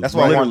bred to do. That's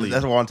why I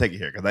want to take it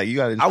here, because you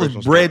got. I was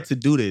bred to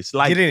do this.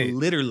 Like,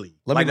 literally.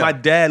 Like, my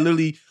dad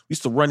literally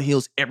used to run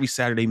hills every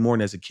Saturday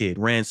morning as a kid.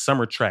 Ran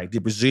summer track,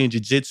 did Brazilian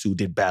jiu-jitsu,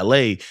 did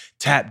ballet,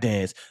 tap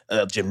dance,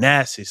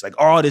 gymnastics, like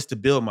all this to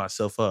build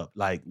myself up.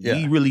 Like,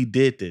 we really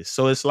did this.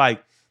 So it's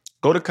like,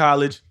 go to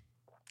college.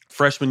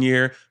 Freshman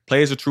year,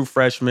 play as a true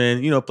freshman,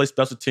 play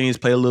special teams,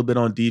 play a little bit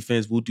on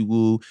defense,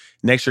 woo-de-woo.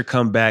 Next year,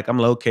 come back. I'm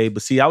like, okay.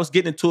 But see, I was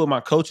getting into it with my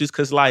coaches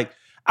because, like,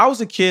 I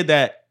was a kid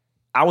that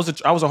I was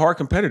a hard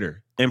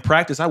competitor. in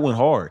practice, I went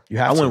hard.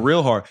 I went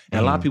real hard.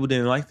 And a lot of people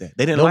didn't like that.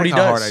 They didn't like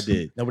how hard I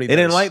did. They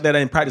didn't like that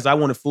in practice. I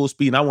wanted full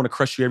speed and I want to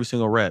crush you every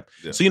single rep.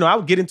 Yeah. So, I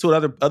would get into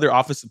it other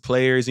offensive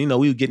players. We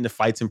would get into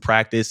fights in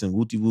practice and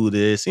woo-woo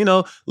this,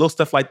 little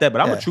stuff like that.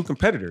 But I'm a true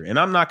competitor and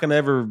I'm not going to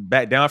ever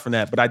back down from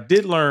that. But I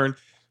did learn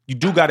you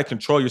do got to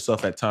control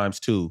yourself at times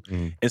too.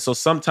 And so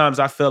sometimes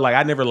I feel like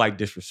I never like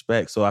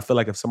disrespect. So I feel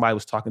like if somebody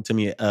was talking to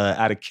me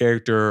out of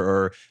character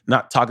or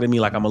not talking to me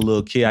like I'm a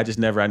little kid, I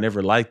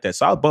never liked that.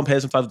 So I would bump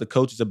heads sometimes with the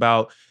coaches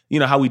about,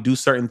 how we do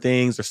certain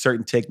things or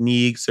certain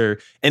techniques and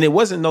it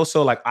wasn't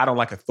like I don't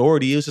like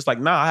authority. It was just like,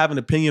 nah, I have an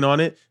opinion on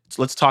it.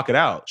 So let's talk it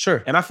out.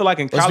 Sure. And I feel like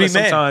in college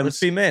sometimes. Let's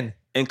be men.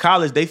 In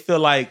college, they feel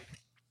like,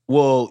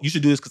 well, you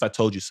should do this because I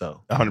told you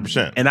so.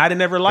 100%. And I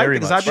didn't ever like it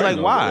because I'd be like,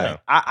 why? Yeah.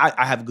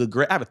 I have a good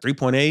grade. I have a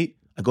 3.8.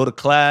 I go to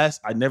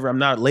class. I'm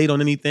not late on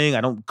anything.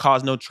 I don't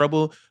cause no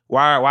trouble.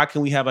 Why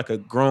can we have like a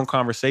grown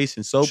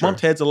conversation? So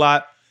bumped heads a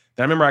lot.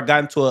 Then I remember I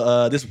got into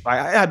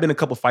I had been in a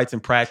couple fights in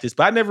practice,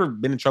 but I'd never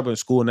been in trouble in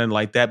school and nothing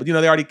like that. But they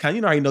already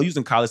kind of,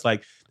 using college,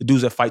 like the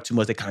dudes that fight too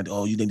much, they kind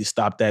of, you need to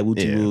stop that,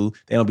 woo-woo.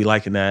 They don't be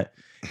liking that.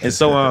 And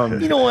so,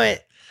 you know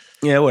what?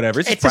 Yeah, whatever.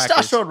 It's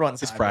practice. Testosterone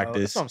runs. It's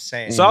practice. That's what I'm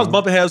saying. So I was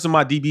bumping heads with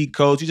my DB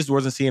coach. He just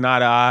wasn't seeing eye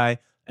to eye.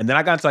 And then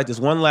I got into like this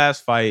one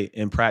last fight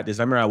in practice.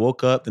 I remember I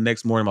woke up the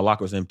next morning, my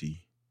locker was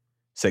empty.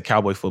 It said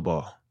Cowboy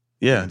football.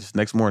 Yeah, just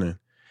next morning.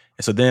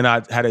 And so then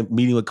I had a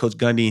meeting with Coach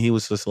Gundy, and he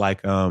was just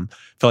like, felt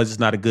like it's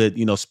not a good,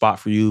 spot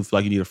for you. Feel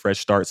like you need a fresh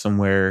start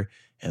somewhere.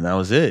 And that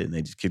was it. And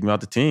they just kicked me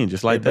out the team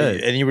just like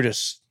that. And you were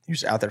just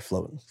out there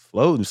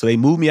floating. So they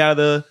moved me out of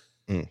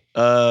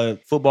the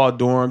football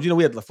dorms.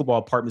 We had the football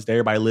apartments that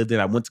everybody lived in.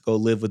 I went to go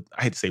live with,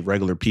 I hate to say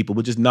regular people,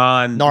 but just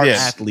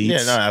non-athletes.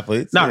 Yeah,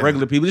 non-athletes. Not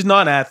regular people, just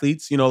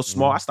non-athletes,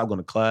 small. I stopped going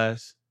to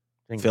class.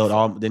 I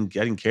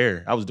didn't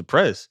care. I was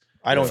depressed.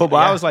 Football.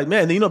 I was like,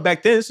 man,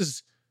 back then, this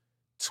is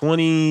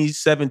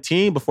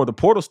 2017 before the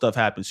portal stuff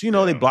happened.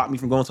 So, they blocked me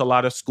from going to a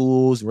lot of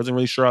schools. I wasn't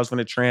really sure I was going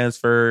to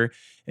transfer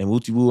and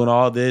woo-woo and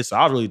all this. So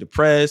I was really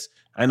depressed.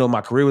 I know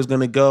my career was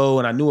going to go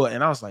and I knew it.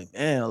 And I was like,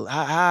 man,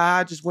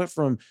 I just went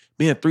from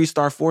being a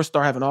 3-star,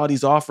 4-star, having all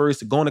these offers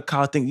to going to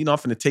college, thinking, I'm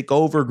going to take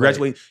over,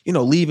 graduate,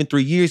 leave in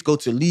 3 years, go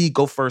to the league,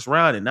 go first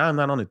round. And now I'm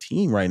not on a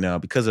team right now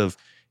because of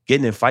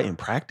getting in fight in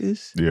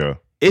practice. Yeah.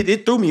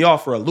 It threw me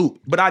off for a loop.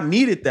 But I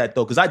needed that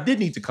though, because I did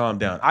need to calm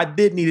down. I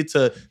did need it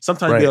to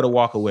sometimes be able to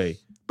walk away.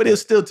 But it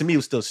was still, to me, it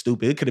was still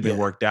stupid. It could have been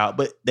worked out,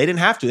 but they didn't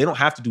have to. They don't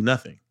have to do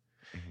nothing.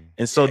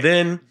 And so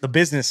then the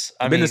business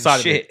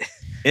side of it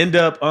end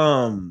up.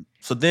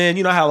 So then,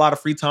 I had a lot of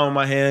free time on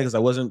my hands because I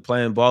wasn't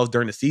playing balls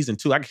during the season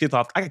too. I got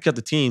kicked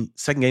the team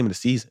second game of the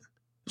season.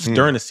 It was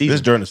during the season. This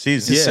is during the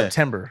season. Yeah.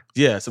 September.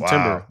 Yeah,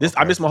 September. Wow.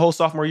 I missed my whole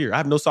sophomore year. I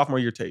have no sophomore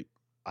year tape.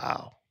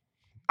 Wow.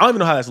 I don't even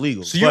know how that's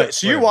legal. So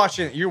you're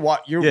watching. You're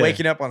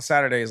waking up on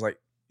Saturdays like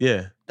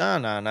no.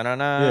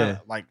 Yeah.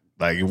 Like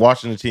you're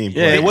watching the team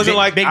play. Yeah, it wasn't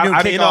like big new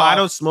I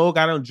don't smoke,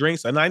 I don't drink,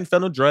 so I didn't fail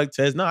no drug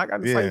test. No, I got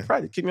to fight in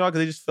practice. Kick me out because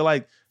they just feel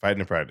like fighting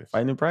in practice.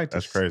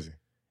 That's crazy.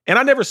 And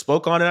I never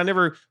spoke on it. I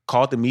never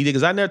called the media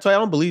because I never told you I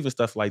don't believe in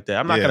stuff like that.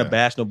 I'm not going to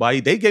bash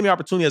nobody. They gave me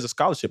opportunity as a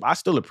scholarship. I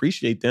still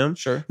appreciate them.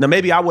 Sure. Now,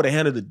 maybe I would have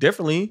handled it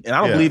differently. And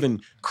I don't believe in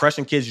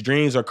crushing kids'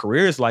 dreams or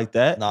careers like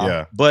that. No.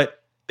 Yeah.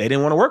 But they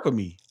didn't want to work with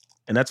me.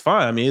 And that's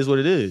fine. I mean, it is what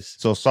it is.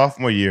 So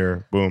sophomore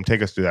year, boom,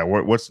 take us through that.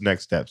 What's the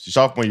next steps? Your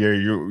sophomore year,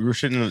 you're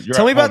sitting in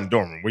the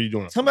dorm room. What are you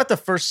doing? Tell me about the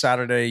first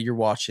Saturday you're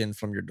watching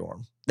from your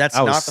dorm. That's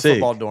not the sick.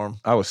 football dorm.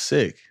 I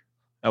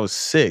was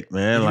sick,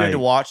 man. You had to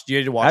watch. I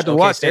had to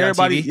watch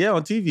everybody.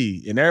 On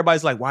TV. And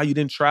everybody's like, "Why you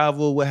didn't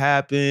travel? What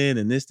happened?"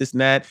 And this,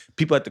 and that.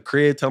 People at the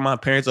crib tell my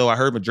parents, "Oh, I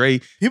heard Madre."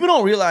 People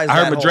don't realize.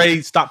 I heard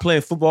Madre stopped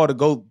playing football to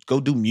go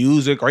do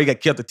music, or he got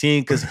kicked the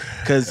team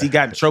because he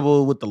got in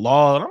trouble with the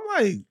law. And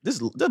I'm like,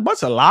 this a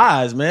bunch of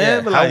lies,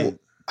 man. Yeah, but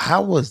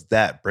how was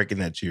that breaking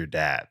that to your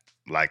dad?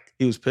 Like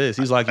he was pissed.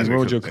 He's like, "You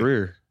ruined your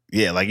career."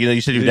 Yeah, like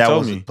you said your dad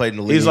wasn't playing in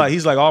the league.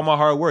 He's like, all my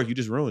hard work, you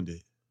just ruined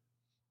it.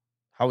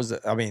 How was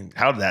it? I mean,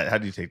 how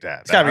do you take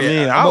that? It's gotta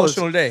be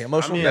emotional day.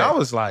 I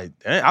was like,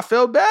 dang, I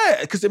felt bad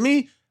because to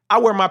me, I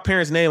wear my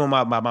parents' name on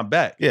my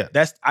back. Yeah,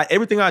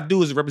 everything I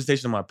do is a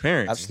representation of my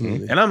parents.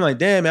 Absolutely. And I'm like,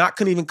 damn, man, I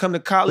couldn't even come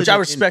to college. Which I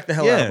respect the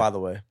hell out of, by the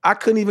way. I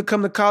couldn't even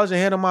come to college and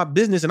handle my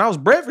business, and I was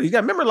bred for it. You got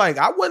to remember, like,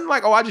 I wasn't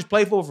like, oh, I just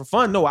play football for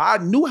fun. No, I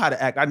knew how to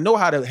act. I know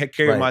how to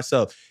carry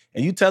myself.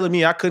 And you telling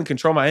me I couldn't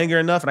control my anger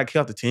enough, and I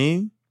killed the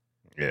team?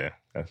 Yeah,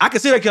 I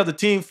could say I killed the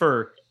team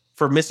for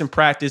missing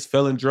practice,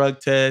 failing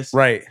drug tests,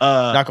 right?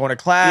 Not going to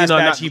class,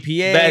 bad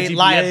GPA,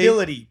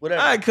 liability,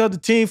 whatever. I killed the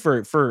team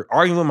for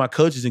arguing with my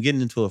coaches and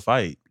getting into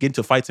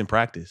fights in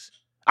practice.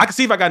 I could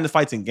see if I got into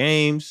fights in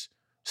games,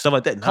 stuff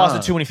like that. Causing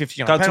too many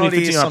 15-yard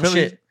penalties, some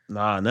shit.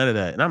 Nah, none of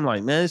that. And I'm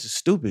like, man, this is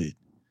stupid.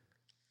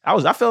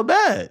 I felt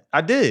bad.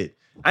 I did.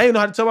 I didn't know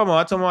how to tell my mom.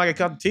 I told my mom I got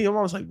killed the team. My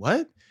mom was like,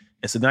 what?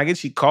 And so then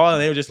she called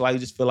and they were just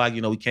like, feel like,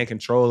 we can't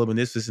control them and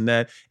this and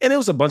that. And it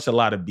was a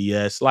lot of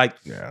BS. Like,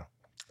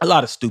 a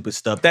lot of stupid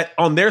stuff that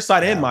on their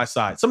side and my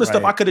side. Some of the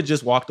stuff I could have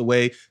just walked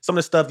away. Some of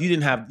the stuff you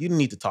didn't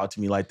need to talk to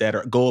me like that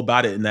or go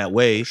about it in that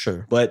way.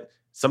 Sure. But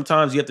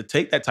sometimes you have to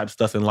take that type of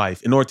stuff in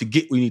life in order to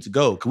get where you need to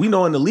go. Because we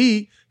know in the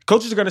league,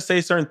 coaches are going to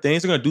say certain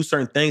things, they're going to do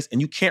certain things, and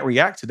you can't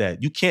react to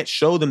that. You can't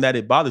show them that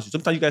it bothers you.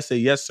 Sometimes you got to say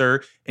yes,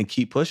 sir, and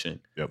keep pushing.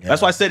 Yep.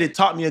 That's why I said it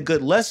taught me a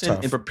good lesson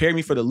and prepared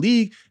me for the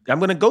league. I'm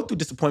going to go through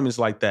disappointments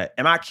like that.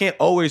 And I can't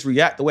always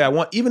react the way I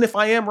want, even if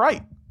I am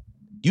right.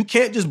 You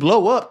can't just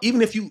blow up,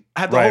 even if you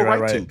have the whole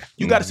right to.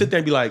 You got to sit there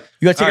and be like,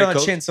 you got to take it on the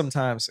the chin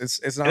sometimes.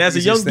 It's not. And as a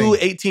young dude,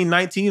 18,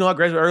 19, I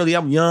graduated early.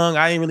 I'm young.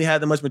 I ain't really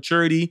had that much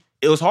maturity.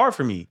 It was hard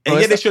for me. And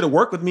they should have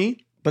worked with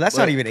me. But that's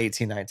not even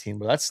 18, 19.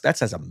 But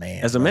that's as a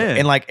man. As a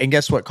man. And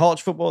guess what?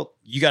 College football,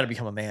 you got to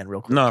become a man real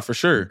quick. No, for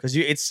sure. Because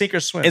it's sink or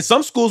swim. And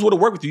some schools would have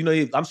worked with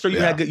you. I'm sure you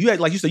had good. You had,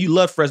 like you said, you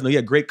love Fresno. You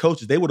had great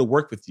coaches. They would have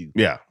worked with you.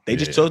 Yeah. They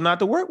just chose not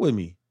to work with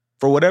me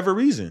for whatever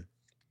reason.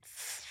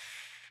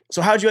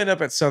 So how'd you end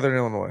up at Southern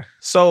Illinois?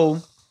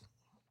 So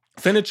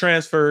finna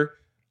transfer.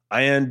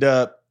 I end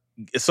up.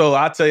 So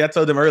I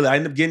told them earlier. I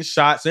ended up getting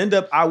shot. So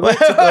I went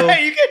to go.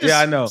 You can't just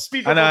I know.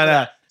 I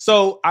know.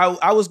 So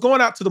I was going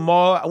out to the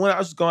mall. I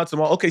was going out to the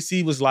mall.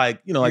 OKC was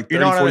like 30,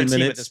 40 minutes.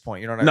 Team at this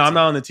point. I'm not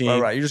on the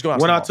team. Right. You're just going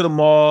to the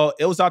mall.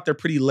 It was out there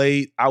pretty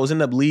late. I was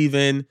ended up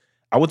leaving.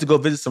 I went to go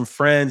visit some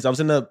friends. I was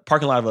in the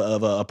parking lot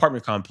of an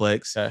apartment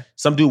complex. Okay.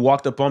 Some dude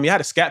walked up on me. I had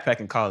a scat pack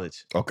in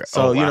college. Okay.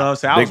 So you know what I'm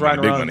saying? I was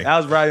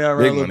riding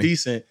around a little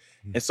decent.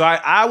 And so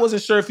I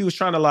wasn't sure if he was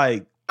trying to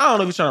I don't know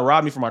if he was trying to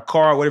rob me from my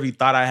car, whatever he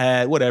thought I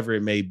had, whatever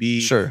it may be.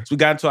 Sure. So we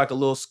got into a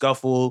little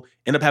scuffle,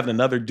 ended up having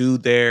another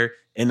dude there,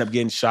 ended up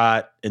getting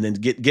shot, and then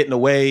getting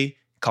away,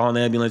 calling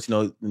the ambulance,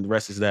 and the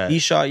rest is that. He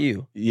shot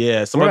you?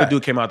 Yeah. Some other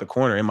dude came out the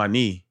corner in my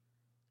knee.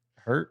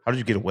 Hurt? How did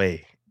you get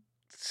away?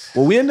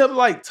 Well, we ended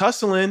up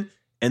tussling,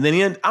 and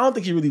then I don't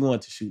think he really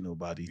wanted to shoot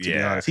nobody, to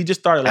be honest. He just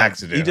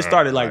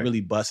started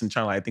really busting,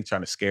 trying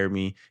to scare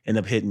me, end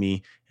up hitting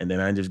me, and then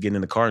I ended up getting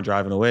in the car and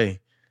driving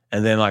away.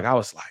 And then I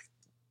was like,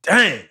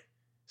 dang.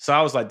 So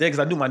I was like, dang, because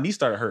I knew my knee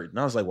started hurting. And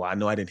I was like, well, I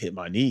know I didn't hit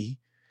my knee.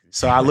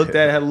 So I looked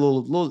at it, had a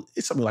little,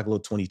 it's something like a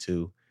little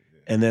 22.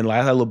 And then I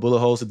had a little bullet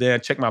hole. So then I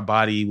checked my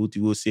body,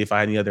 we'll see if I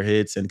had any other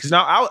hits. And because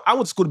now I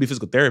went to school to be a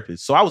physical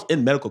therapist. So I was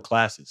in medical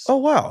classes. Oh,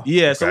 wow.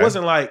 Yeah. So it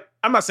wasn't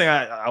I'm not saying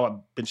I've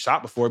been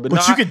shot before, but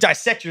you could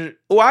dissect your.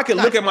 Well, I could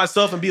look at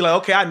myself and be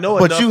like, okay, I know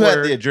enough. But you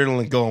had the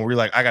adrenaline going. Where you're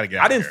like, I gotta get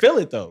out. I didn't feel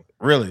it though.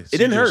 Really? It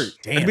didn't hurt.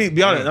 Damn,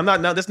 be honest, I'm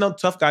not. That's no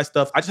tough guy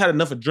stuff. I just had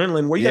enough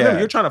adrenaline where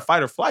you're trying to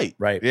fight or flight.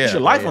 Right. Yeah. It's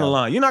your life on the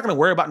line. You're not gonna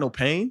worry about no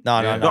pain. No.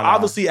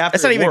 Obviously, after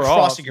it's not even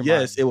crossing your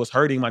mind. Yes, it was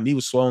hurting. My knee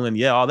was swollen.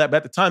 Yeah, all that. But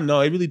at the time, no,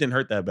 it really didn't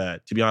hurt that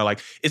bad. To be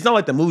honest, it's not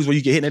like the movies where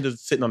you get hit and they're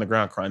just sitting on the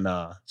ground crying.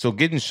 Nah. So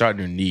getting shot in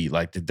your knee,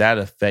 did that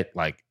affect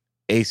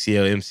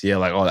ACL,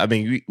 MCL, all that? I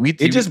mean,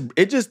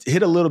 it just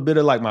hit a little bit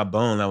of my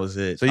bone. That was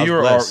it. So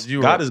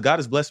God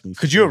has blessed me.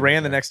 Could you have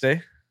ran the next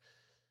day?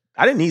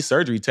 I didn't need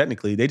surgery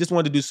technically. They just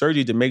wanted to do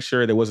surgery to make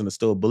sure there wasn't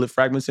still bullet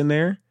fragments in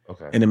there.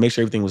 Okay. And to make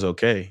sure everything was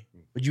okay.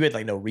 But you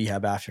had no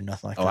rehab after,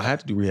 nothing like that. Oh, I had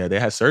to do rehab. They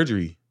had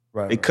surgery.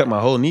 Right. They cut my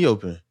whole knee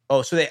open.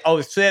 Oh, so they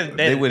went in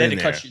there. They had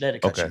to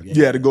cut you.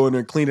 Yeah. Yeah, to go in there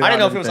and clean it out. I didn't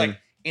know if it was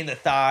in the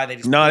thigh.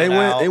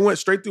 They went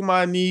straight through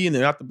my knee and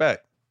then out the back.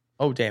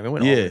 Oh, damn. It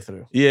went all the way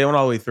through. Yeah, it went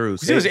all the way through.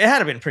 So it had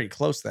to been pretty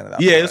close then.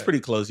 It was pretty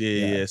close.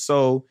 Yeah.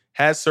 So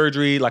had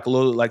surgery,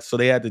 so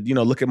they had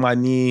to, look at my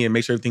knee and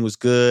make sure everything was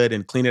good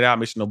and clean it out,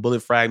 make sure no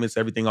bullet fragments,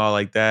 everything all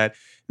like that.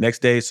 Next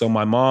day, so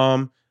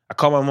I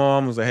called my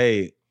mom, was like,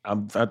 hey, I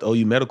have to owe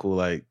you medical.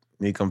 Need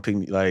to come pick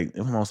me. And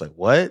my mom was like,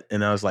 what?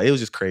 And I was like, it was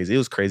just crazy. It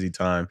was crazy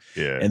time.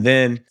 Yeah. And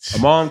then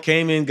my mom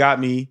came in, got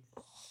me.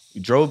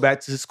 We drove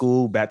back to the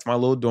school, back to my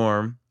little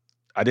dorm.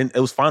 It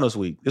was finals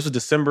week. This was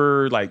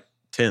December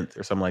 10th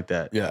or something like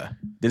that. Yeah.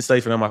 Didn't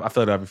study for them. I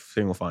failed every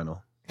single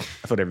final.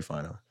 I failed every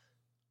final.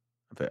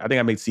 I think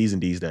I made C's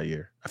and D's that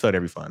year. I failed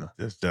every final.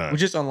 Just done.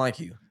 Which is unlike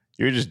you.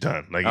 You're just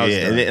done.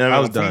 I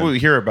was done. From what we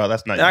hear about,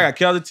 that's not. And I got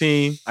kicked out of the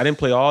team. I didn't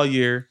play all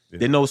year. Yeah.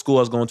 Didn't know what school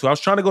I was going to. I was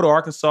trying to go to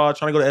Arkansas,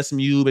 trying to go to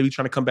SMU, maybe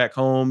trying to come back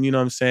home. You know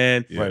what I'm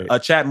saying? Yeah.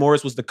 Chad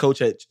Morris was the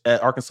coach at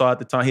Arkansas at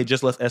the time. He had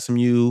just left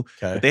SMU.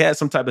 Okay. But they had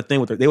some type of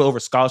thing they were over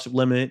scholarship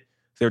limit.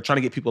 They were trying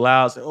to get people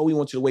out. Saying, we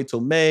want you to wait till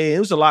May. It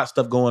was a lot of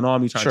stuff going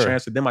on. Me trying to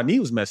transfer. Then my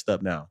knee was messed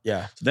up now.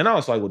 Yeah. So then I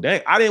was like, well,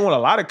 dang, I didn't want a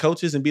lot of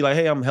coaches and be like,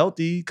 hey, I'm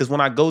healthy. Because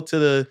when I go to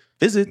the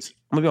visits,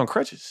 I'm going to be on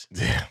crutches.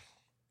 Yeah.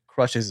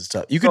 Crutches is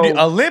tough. You could do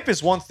a limp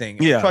is one thing.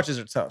 Yeah. Crutches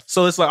are tough.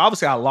 So it's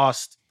obviously I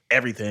lost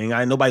everything.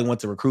 Nobody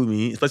wanted to recruit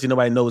me, especially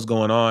nobody knows what's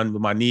going on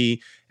with my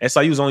knee.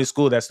 SIU was the only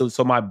school that still.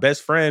 So my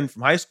best friend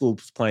from high school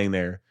was playing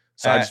there.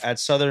 So at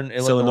Southern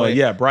Illinois.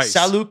 Yeah, Bryce.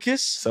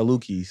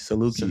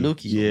 Saluki.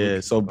 Yeah.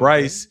 So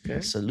Bryce,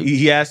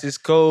 he asked his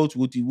coach,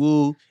 wooty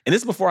woo. And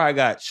this is before I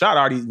got shot.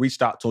 I already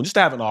reached out to him just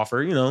to have an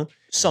offer,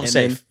 Some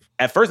safe.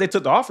 At first, they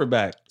took the offer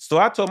back. So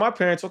I told my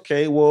parents,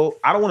 okay, well,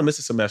 I don't want to miss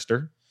a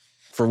semester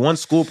for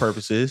school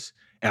purposes.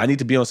 And I need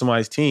to be on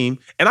somebody's team.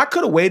 And I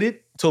could have waited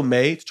till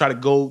May to try to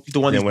go to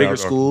one of these bigger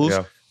schools.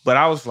 Yeah. But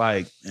I was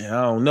like, I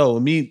don't know.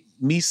 Me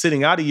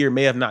sitting out a year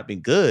may have not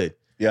been good.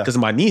 Yeah. Because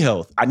of my knee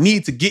health. I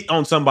need to get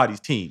on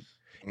somebody's team.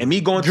 And me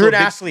going You're an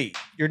athlete.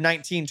 You're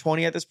 19,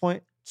 20 at this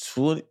point?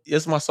 20,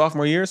 it's my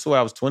sophomore year, so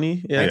I was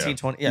 20. Yeah. 19,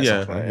 20.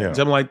 Yeah.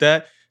 Something like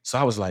that. So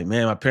I was like,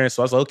 man, my parents,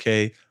 so I was like,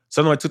 okay,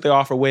 Southern took their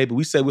offer away, but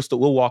we said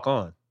we'll walk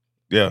on.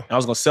 Yeah. And I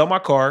was going to sell my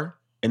car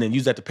and then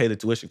use that to pay the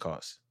tuition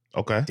costs.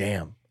 Okay.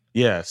 Damn.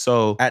 Yeah,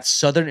 so. At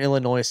Southern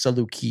Illinois,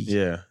 Saluki.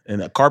 Yeah,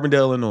 and Carbondale,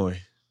 Illinois.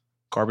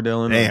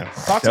 Damn.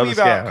 Talk to me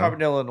about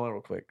Carbondale, Illinois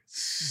real quick.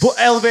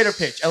 Elevator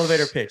pitch.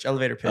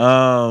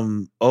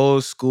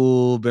 Old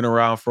school, been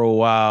around for a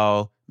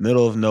while,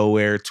 middle of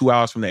nowhere, 2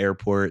 hours from the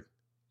airport,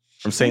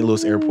 from St.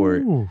 Louis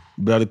Airport.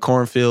 But the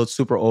cornfield,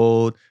 super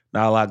old,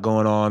 not a lot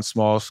going on,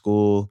 small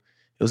school.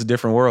 It was a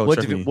different world. What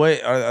are they?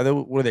 What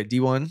are they?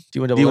 D1?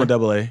 D1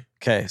 AA.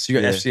 Okay, so you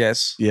got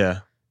FCS. Yeah.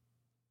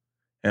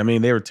 I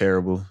mean, they were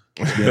terrible.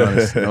 To be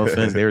honest, no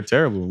offense, they were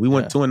terrible. We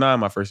went 2-9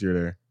 my first year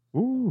there.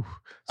 Ooh.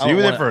 So you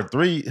were there for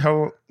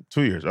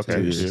 2 years. Okay.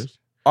 2 years.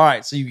 All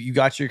right, so you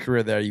got your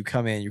career there. You're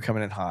coming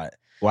in hot.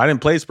 Well, I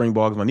didn't play spring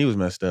ball because my knee was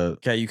messed up.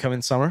 Okay, you come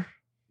in summer?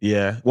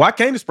 Yeah. Well, I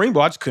came to spring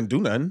ball. I just couldn't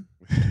do nothing.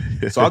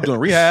 So I was doing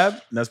rehab,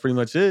 and that's pretty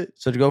much it.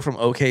 So to go from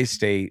OK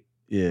State,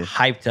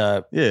 hyped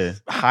up,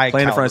 high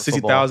playing in front of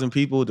 60,000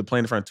 people to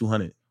playing in front of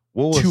 200.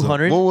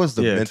 200? What was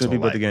the mental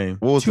people like? at the game.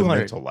 What was the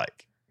mental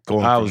like?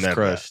 I was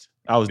crushed.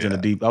 I was in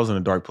a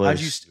dark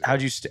place.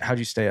 How'd you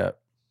stay up?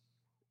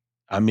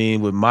 I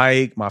mean, with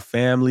Mike, my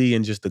family,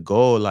 and just the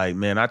goal, like,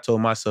 man, I told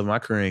myself my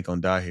career ain't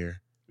gonna die here.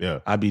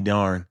 Yeah. I'd be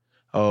darned.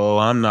 Oh,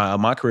 I'm not.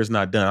 My career's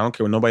not done. I don't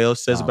care what nobody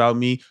else says about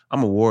me.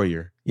 I'm a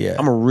warrior. Yeah.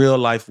 I'm a real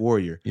life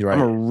warrior. You're right.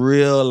 I'm a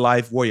real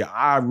life warrior.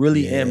 I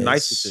really am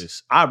nice with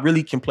this. I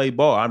really can play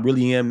ball. I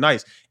really am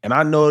nice. And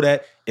I know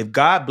that if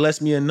God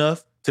blessed me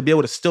enough to be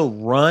able to still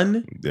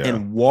run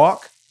and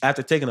walk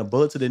after taking a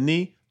bullet to the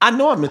knee, I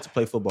know I'm meant to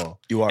play football.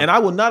 You are. And I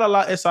will not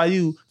allow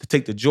SIU to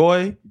take the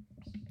joy,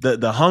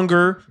 the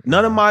hunger,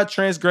 none of my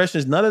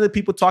transgressions, none of the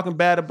people talking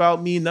bad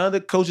about me, none of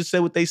the coaches said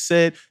what they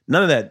said,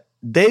 none of that.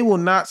 They will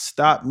not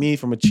stop me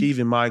from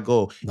achieving my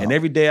goal. No. And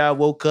every day I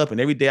woke up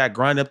and every day I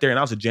grind up there, and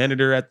I was a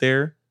janitor at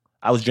there.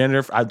 I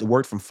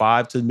worked from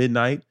 5 to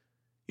midnight,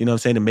 you know what I'm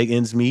saying, to make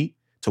ends meet,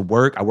 to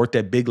work. I worked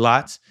at Big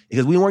Lots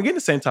because we weren't getting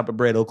the same type of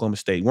bread at Oklahoma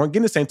State. We weren't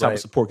getting the same type of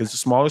support because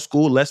it's a smaller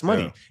school, less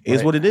money. It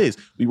is what it is.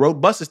 We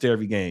rode buses there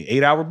every game,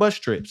 8-hour bus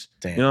trips.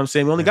 Damn. You know what I'm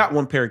saying? We only got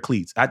one pair of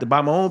cleats. I had to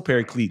buy my own pair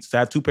of cleats to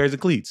have 2 pairs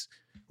of cleats.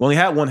 We only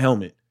had one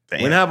helmet. Damn.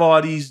 We didn't have all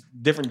these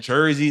different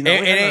jerseys. No,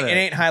 it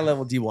ain't high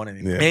level D1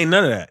 anymore. Ain't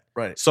none of that.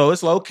 Right. So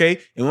it's like, okay,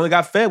 and we only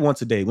got fed once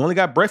a day. We only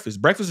got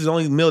breakfast. Breakfast is the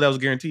only meal that was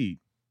guaranteed.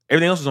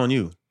 Everything else was on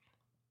you.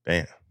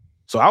 Damn.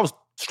 So I was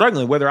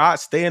struggling whether I'd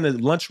stay in the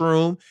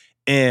lunchroom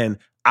and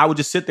I would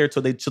just sit there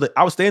till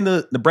I would stay in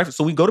the breakfast.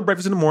 So we go to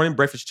breakfast in the morning,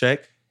 breakfast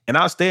check, and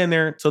I would stay in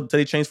there till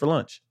they changed for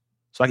lunch.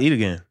 So I could eat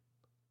again.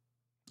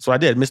 So I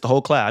did. Missed the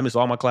whole class. I missed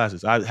all my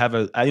classes. I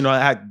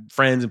had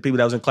friends and people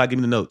that was in class give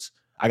me the notes.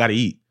 I got to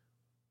eat.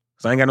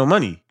 So I ain't got no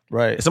money.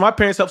 Right. And so my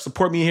parents helped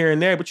support me here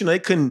and there, but they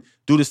couldn't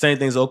do the same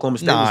things Oklahoma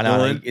State was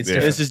doing.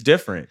 It's just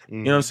different. Mm-hmm.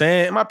 You know what I'm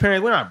saying? And my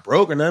parents, we're not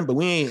broke or nothing, but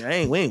we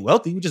ain't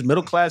wealthy. We're just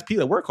middle class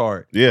people that work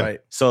hard. Yeah. Right.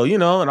 So,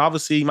 and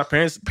obviously my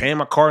parents paying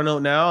my car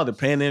note now, they're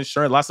paying the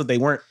insurance. Lots of they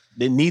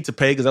didn't need to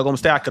pay because Oklahoma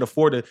State, I could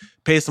afford to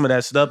pay some of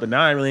that stuff, but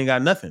now I really ain't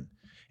got nothing.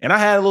 And I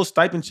had a little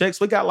stipend check,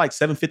 so we got like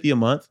 $750 a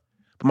month,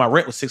 but my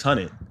rent was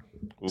 $600.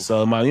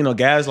 So my,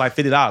 gas is like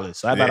 $50.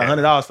 So I had about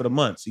 $100 for the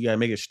month. So you gotta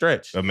make it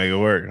stretch. Gotta make it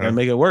work. Gotta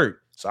make it work.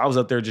 So I was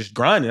up there just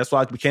grinding. That's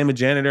why I became a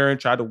janitor and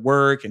tried to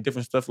work and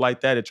different stuff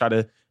like that to try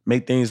to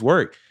make things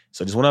work.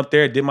 So just went up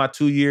there, did my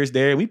 2 years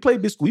there. We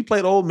played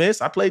Ole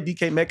Miss. I played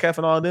DK Metcalf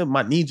and all of them.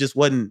 My knee just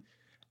wasn't.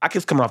 I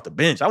kept coming off the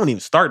bench. I wasn't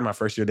even starting my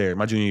first year there,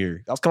 my junior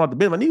year. I was coming off the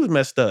bench. My knee was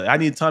messed up. I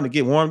needed time to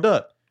get warmed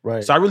up.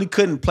 Right. So I really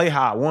couldn't play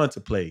how I wanted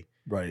to play.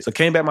 Right. So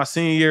came back my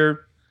senior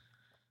year.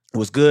 It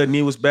was good.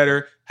 Knee was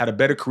better. Had a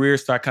better career.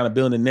 Started kind of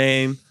building a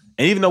name.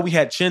 And even though we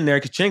had Chin there,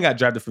 because Chin got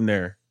drafted from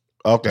there.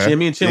 Okay.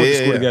 Me and Chin went to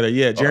school together.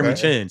 Yeah, Jeremy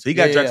Chin. So he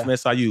got drafted from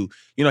SIU.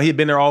 He had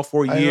been there all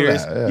 4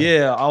 years.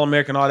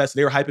 All-American, all that. So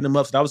they were hyping him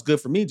up. So that was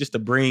good for me just to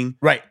bring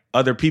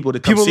other people to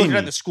come see me. Looking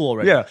at the school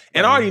already. Yeah.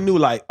 And I already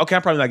knew I'm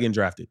probably not getting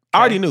drafted. I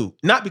already knew.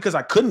 Not because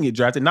I couldn't get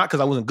drafted, not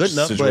because I wasn't good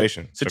enough, but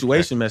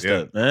situation messed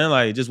up, man.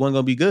 Like, it just wasn't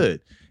going to be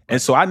good.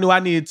 And so I knew I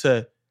needed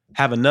to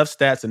have enough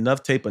stats,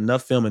 enough tape,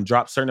 enough film, and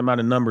drop a certain amount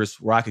of numbers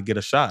where I could get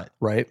a shot.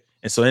 Right.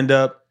 And so end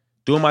up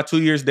doing my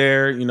 2 years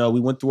there, we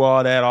went through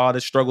all that, all the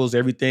struggles,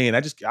 everything. And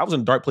I was in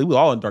a dark place. We were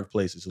all in dark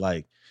places.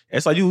 Like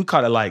SIU, we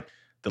called it like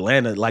the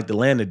land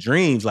of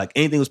dreams. Like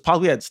anything was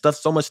possible. We had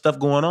so much stuff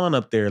going on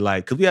up there.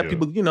 Like, cause we had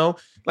people,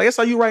 like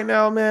SIU right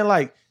now, man,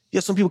 like,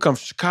 some people come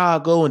from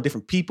Chicago and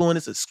different people, and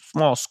it's a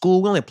small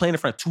school. We only playing in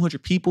front of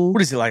 200 people.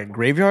 What is it, like a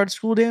graveyard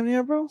school damn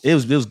near, bro? It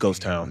was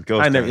ghost town. It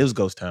was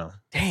ghost town.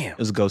 Damn. It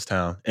was a ghost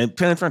town. And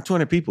playing in front of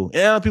 200 people.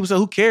 Yeah, people say,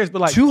 who cares? But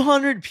like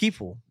 200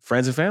 people.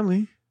 Friends and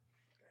family.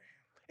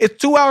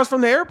 It's 2 hours from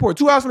the airport,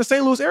 2 hours from the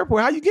St. Louis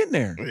airport. How you getting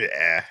there?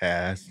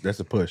 Yeah, that's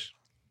a push.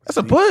 That's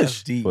a push.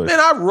 That's deep. Man,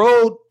 I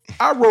rode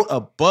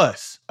a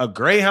bus, a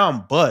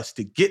Greyhound bus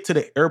to get to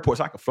the airport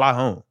so I could fly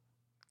home.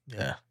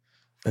 Yeah.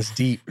 That's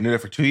deep. You did it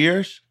for 2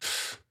 years?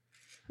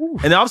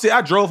 And obviously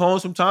I drove home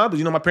sometimes,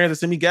 but my parents would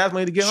send me gas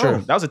money to get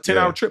home. That was a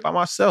 10-hour trip by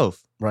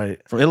myself.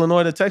 Right. From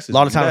Illinois to Texas. A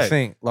lot of time back. to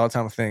think. A lot of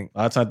time to think. A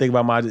lot of time to think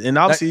about my, and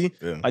obviously,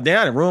 like, damn,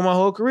 I didn't ruin my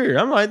whole career.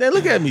 I'm like, damn,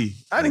 look at me.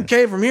 I didn't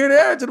came from here to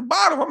there to the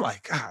bottom. I'm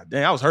like, God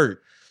damn, I was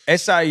hurt.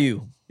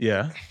 SIU.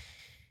 Yeah.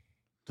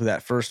 To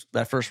that first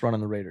run on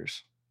the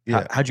Raiders.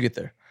 Yeah. How'd you get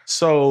there?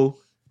 So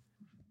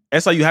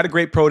SIU had a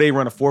great pro day,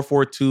 run a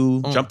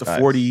 4.42, jumped to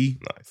 40,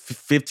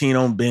 15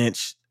 on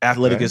bench,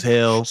 athletic as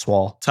hell.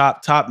 Swall.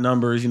 Top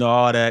numbers,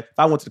 all that. If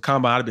I went to the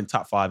combine, I'd have been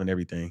top 5 in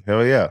everything.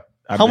 Hell yeah.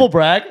 Humble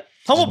brag.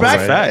 Humble brag.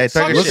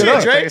 Hey, look it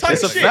up. Dre. It's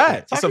a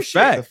fact. It's a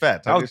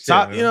fact. I was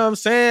top, you know what I'm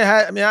saying?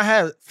 I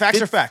had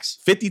facts are facts.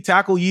 50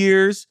 tackle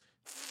years,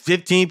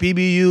 15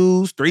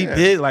 PBUs, 3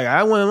 picks. Like,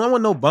 I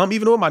wasn't no bum,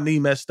 even though my knee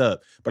messed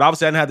up. But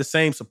obviously, I didn't have the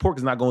same support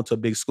because not going to a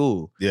big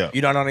school. Yeah.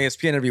 You're not on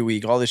ESPN every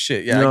week, all this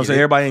shit. Yeah, you know what I'm saying?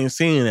 Everybody ain't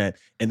seeing that.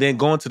 And then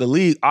going to the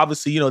league,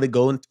 obviously, they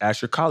go and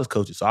ask your college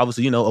coaches. So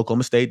obviously,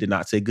 Oklahoma State did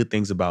not say good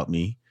things about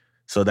me.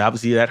 So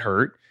obviously that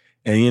hurt.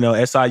 And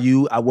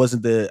SIU, I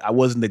wasn't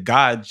the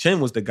guy.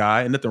 Chin was the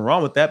guy, and nothing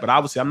wrong with that. But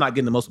obviously, I'm not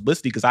getting the most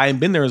publicity because I ain't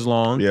been there as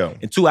long. Yeah.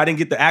 And 2, I didn't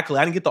get the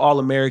accolade. I didn't get the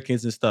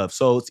All-Americans and stuff.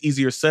 So it's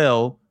easier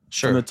sell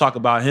for them to talk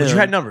about him. But you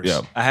had numbers. Yeah.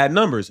 I had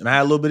numbers, and I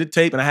had a little bit of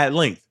tape, and I had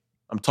length.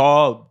 I'm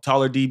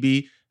taller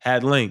DB,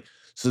 had length.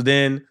 So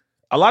then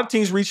a lot of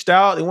teams reached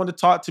out. They wanted to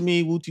talk to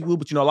me, woo-tee-woo,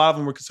 but a lot of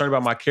them were concerned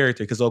about my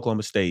character because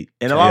Oklahoma State.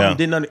 And a lot of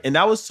them didn't and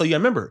that was, so you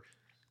remember,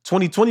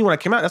 2020 when I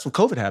came out, that's when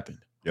COVID happened.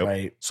 Yep.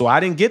 Right. So I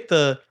didn't get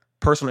the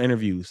personal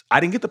interviews. I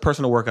didn't get the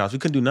personal workouts. We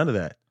couldn't do none of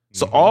that.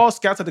 So all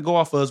scouts had to go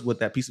off us what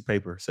that piece of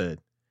paper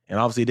said. And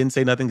obviously it didn't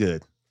say nothing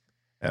good.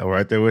 Yeah,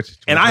 right there with you.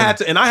 And I had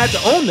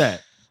to own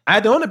that. I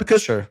had to own it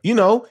because,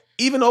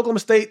 even Oklahoma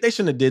State, they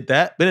shouldn't have did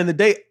that. But in the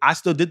day, I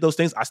still did those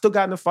things. I still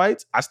got in the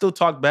fights. I still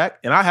talked back.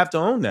 And I have to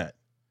own that.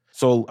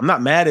 So I'm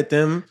not mad at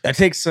them. That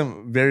takes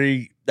some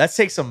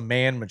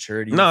man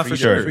maturity. No, for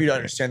sure. For you to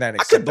understand that.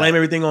 I could blame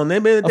everything on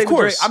them. Of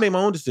course. I made my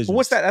own decisions. But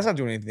what's that? That's not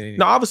doing anything.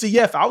 No, obviously,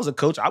 if I was a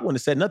coach, I wouldn't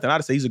have said nothing. I'd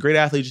have said he's a great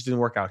athlete, just didn't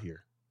work out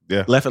here.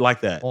 Yeah. Left it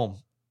like that. Boom.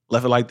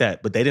 Left it like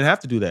that. But they didn't have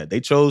to do that. They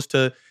chose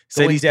to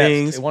say these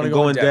things and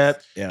go in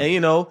depth.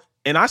 Yeah.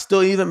 And I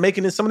still even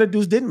making it, some of the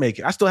dudes didn't make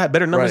it. I still had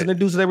better numbers than the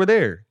dudes that were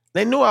there.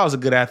 They knew I was a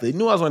good athlete. They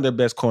knew I was one of their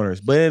best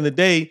corners. But in the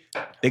day,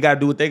 they got to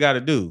do what they got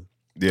to do.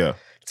 Yeah.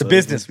 It's a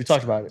business. We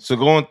talked about it. So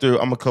going through,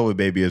 I'm a COVID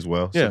baby as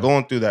well. Yeah. So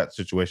going through that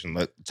situation,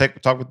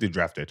 talk with through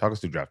draft day. Talk us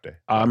through draft day.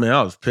 I mean,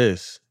 I was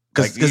pissed.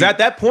 Because at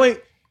that point,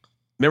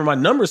 remember my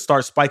numbers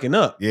start spiking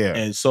up. Yeah.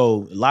 And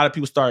so a lot of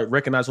people started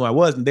recognizing who I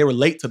was. And they were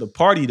late to the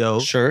party though.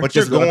 Sure. But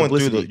you're going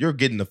through you're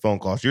getting the phone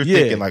calls. You're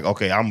thinking like,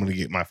 okay, I'm going to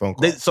get my phone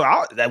call.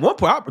 At one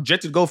point, I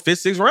projected to go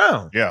 5th, 6th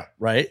round. Yeah.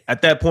 Right.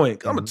 At that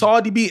point, I'm a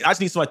tall DB. I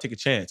just need somebody to take a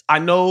chance. I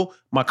know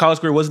my college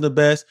career wasn't the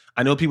best.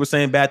 I know people are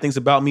saying bad things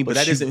about me, but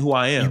that isn't who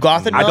I am. You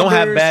got the numbers. I don't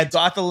have bad. You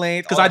got the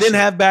length. Because I didn't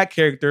have bad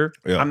character.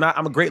 Yeah.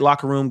 I'm a great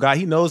locker room guy.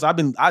 He knows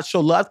I show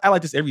love. I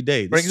like this every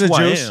day. This Bring is the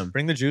who juice. I am.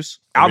 Bring the juice.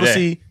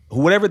 Obviously,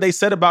 whatever they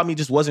said about me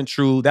just wasn't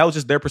true. That was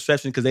just their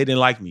perception because they didn't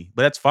like me.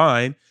 But that's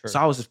fine. Sure. So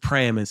I was just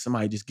praying, man,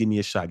 somebody just give me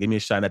a shot. Give me a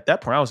shot. And at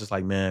that point, I was just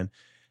like, man,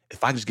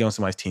 if I just get on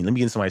somebody's team, let me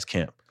get in somebody's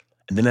camp.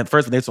 And then at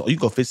first, when they told, you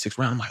go 5th, 6th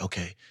round, I'm like,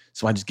 okay.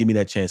 Somebody just give me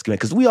that chance.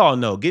 Because we all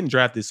know getting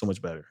drafted is so much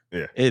better.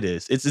 Yeah. It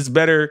is. It's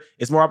better.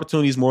 It's more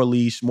opportunities, more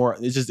leash, more.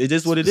 It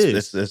is what it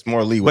is. It's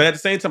more leeway. But at the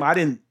same time, I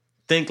didn't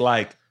think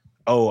like,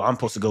 oh, I'm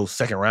supposed to go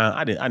 2nd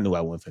round. I knew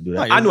I wasn't gonna do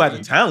that. No, I knew I had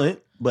the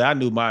talent, but I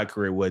knew my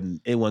career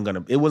wasn't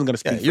gonna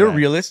speak. Yeah, for you're a that.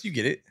 realist. You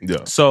get it.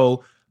 Yeah.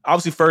 So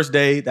obviously, first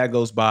day that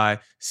goes by.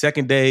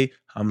 Second day,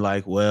 I'm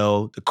like,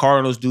 well, the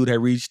Cardinals dude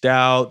had reached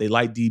out. They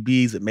like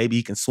DBs that maybe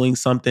he can swing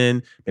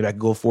something. Maybe I could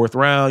go 4th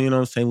round. You know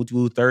what I'm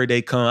saying? Third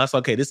day come. That's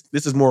okay. This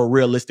is more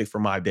realistic for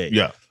my day.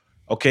 Yeah.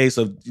 Okay,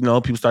 so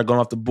people start going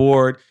off the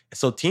board.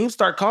 So teams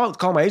start calling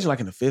my agent like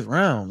in the 5th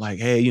round. Like,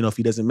 hey, if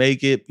he doesn't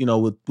make it,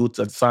 we'll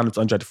sign him to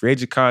undrafted free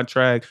agent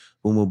contract.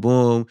 Boom, boom,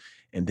 boom.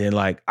 And then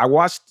like I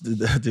watched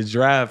the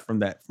draft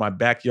from my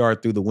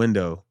backyard through the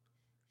window.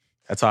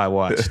 That's how I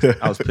watched.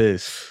 I was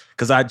pissed.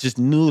 Because I just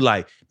knew,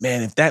 like,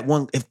 man,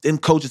 if them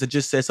coaches had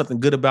just said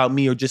something good about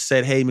me or just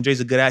said, hey, Madre's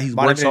a good at, he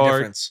works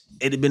hard,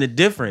 it'd have been a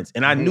difference.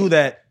 And I knew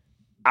that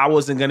I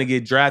wasn't going to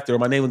get drafted or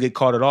my name would get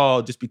called at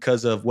all just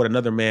because of what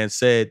another man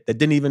said that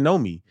didn't even know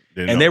me.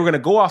 They were going to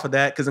go off of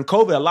that because in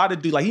COVID,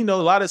 a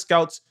lot of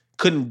scouts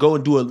couldn't go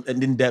and do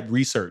an in-depth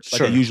research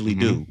like they usually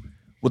do.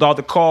 With all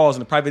the calls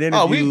and the private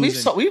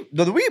interviews.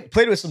 We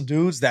played with some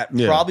dudes that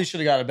probably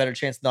should have got a better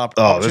chance than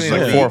there's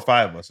like 4 or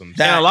 5 of us. And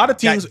a lot of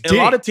teams,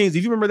 if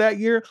you remember that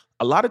year,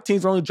 a lot of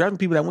teams were only drafting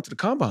people that went to the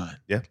combine.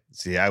 Yeah.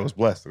 See, I was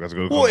blessed. I got to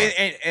go to the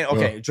combine.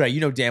 Okay,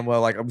 Dre, damn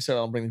well, like we said,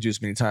 I'll bring the juice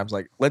many times.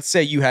 Like, let's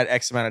say you had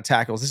X amount of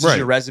tackles. This is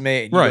your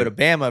resume, and you go to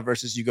Bama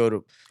versus you go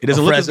to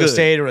Fresno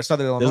State or a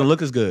Southern Illinois. It doesn't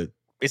look as good.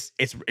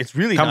 It's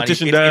really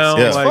competition not,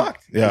 down. It's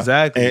fucked. Yeah.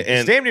 Exactly. And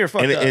it's damn near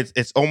fucked. And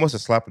it's almost a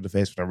slap in the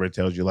face whenever it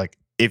tells you like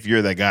if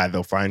you're that guy,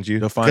 they'll find you.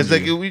 Because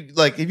if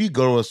you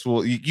go to a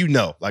school,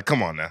 like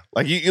come on now,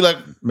 like you like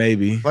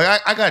maybe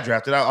like I got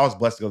drafted. I was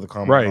blessed to go to the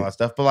combine and all that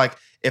stuff. But like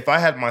if I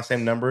had my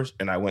same numbers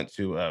and I went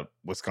to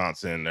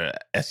Wisconsin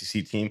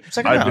SEC team,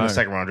 I'd have been a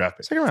second round draft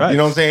pick. You know what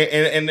I'm saying?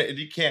 And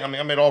you can't. I mean,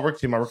 I made all rookie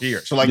team my rookie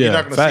year. So like, you're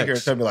not going to sit here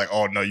and tell me like,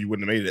 oh no, you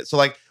wouldn't have made it. So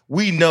like,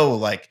 we know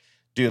like,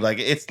 dude, like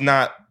it's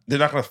not. They're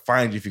not going to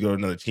find you if you go to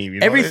another team. You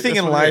know? Everything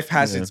in life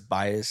has its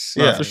bias,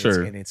 for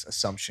sure, and its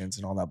assumptions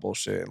and all that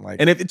bullshit. And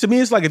like, and to me,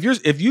 it's like if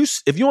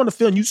you're on the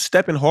field and you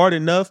stepping hard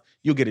enough,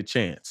 you'll get a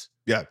chance.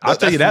 Yeah, I'll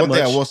tell you that much.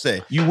 Thing I will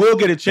say, you will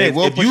get a chance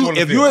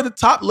if you're at the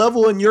top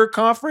level in your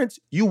conference.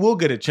 You will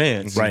get a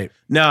chance. Right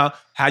now,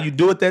 how you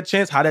do with that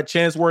chance, how that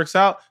chance works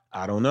out,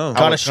 I don't know.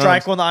 Got to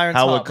strike on the iron.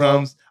 How top, it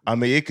comes. Bro. I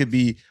mean, it could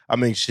be. I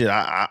mean, shit.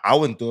 I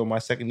went through it my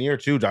second year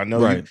too. I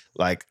know you.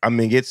 Like, I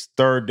mean, it's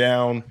third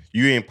down.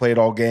 You ain't played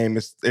all game.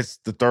 It's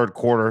the third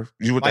quarter.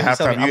 You with the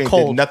halftime. You ain't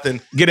did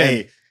nothing. Get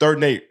in. Third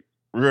and 8.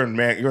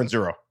 You're in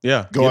zero.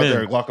 Yeah. Go out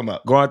there and lock them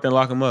up. Go out there and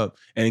lock them up,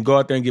 and go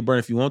out there and get burned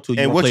if you want to.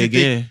 You want to play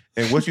again.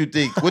 And what you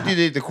think? What do you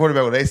think the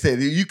quarterback when they say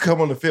you come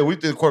on the field? We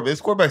did the quarterback.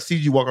 This quarterback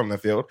sees you walk on the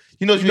field.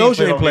 He knows you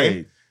ain't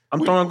played. I'm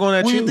going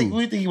at you. What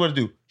do you think he want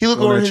to do? He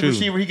looked over his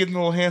receiver. He gets a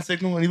little hand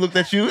signal, and he looked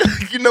at you.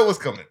 You know what's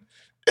coming.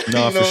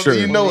 No, for sure.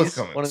 You know what's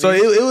coming. So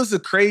it was a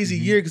crazy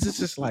year because it's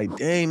just like,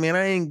 dang, man,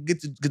 I ain't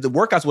get to because the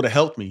workouts would have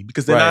helped me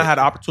because then I had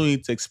the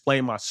opportunity to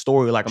explain my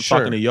story like I'm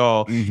talking to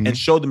y'all and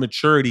show the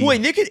maturity.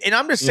 Wait, Nick, and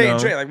I'm just saying,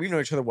 Dre, like we know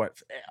each other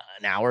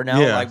an hour now.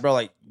 Yeah. Like, bro,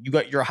 like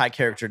you're a high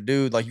character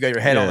dude. Like you got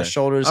your head on the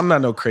shoulders. I'm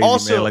not no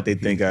crazy man like they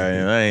think I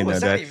am. I ain't know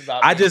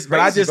that. I just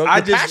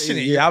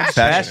passionate. Yeah, I'm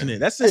passionate.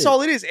 That's it. That's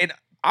all it is. And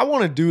I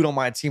want a dude on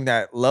my team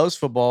that loves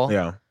football.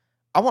 Yeah,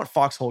 I want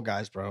foxhole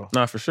guys, bro.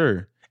 Nah, for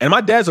sure. And my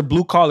dad's a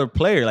blue collar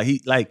player.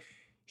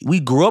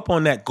 We grew up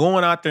on that,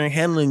 going out there and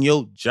handling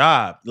your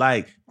job,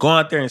 like going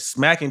out there and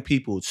smacking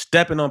people,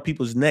 stepping on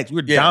people's necks.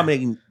 We're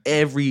dominating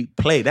every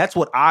play. That's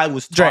what I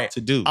was taught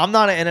to do. I'm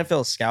not an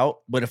NFL scout,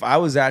 but if I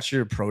was at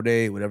your pro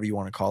day, whatever you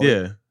want to call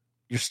it,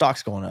 your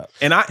stock's going up.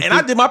 And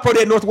I did my pro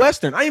day at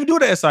Northwestern. I didn't even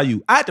do it at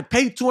SIU. I had to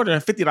pay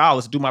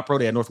 $250 to do my pro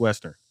day at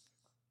Northwestern.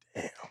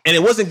 Damn. And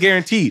it wasn't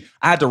guaranteed.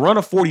 I had to run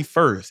a 40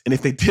 first. And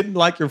if they didn't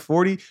like your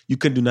 40, you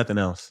couldn't do nothing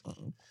else.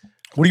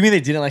 What do you mean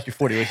they didn't like your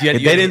 40? Like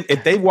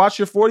if they watched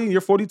your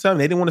 40 time,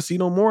 they didn't want to see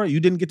no more, you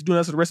didn't get to do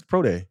that for the rest of the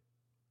pro day.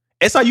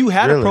 SIU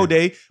had a pro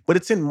day, but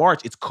it's in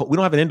March. It's cold. We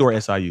don't have an indoor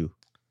SIU.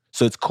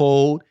 So it's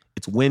cold,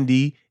 it's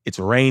windy, it's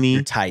rainy.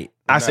 You're tight.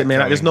 I said, man,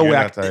 there's no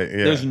way.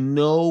 There's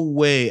no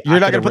way. You're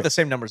not going to put the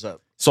same numbers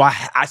up. So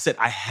I said,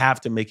 I have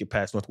to make it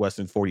past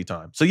Northwestern 40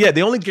 times. So yeah,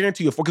 they only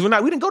guarantee you a 4 because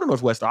we didn't go to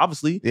Northwestern,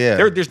 obviously. Yeah.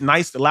 They're just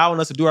nice allowing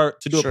us to do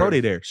a pro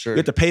day there. Sure. You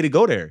have to pay to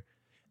go there.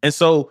 And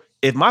so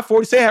if my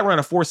 40, say I had run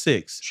a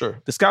 4.6,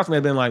 sure, the scouts may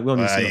have been like, we don't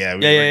need to see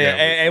them.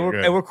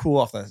 And we're cool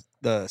off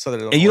the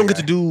Southern. And you don't get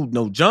to do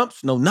no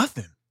jumps, no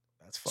nothing.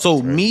 That's fun.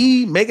 So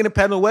me making it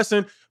past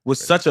Northwestern was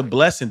such a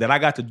blessing that I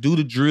got to do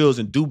the drills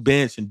and do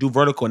bench and do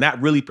vertical, and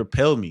that really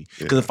propelled me.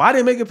 Because if I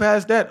didn't make it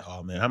past that,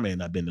 oh man, I may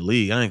not been in the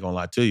league. I ain't gonna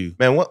lie to you,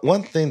 man.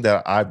 One thing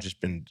that I've just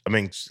been, I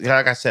mean,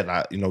 like I said,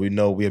 we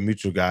know we have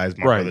mutual guys,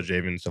 my brother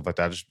Javen and stuff like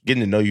that. Just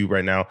getting to know you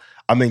right now.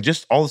 I mean,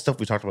 just all the stuff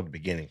we talked about at the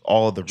beginning,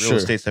 all of the real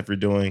estate stuff you're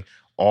doing,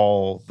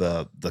 all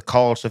the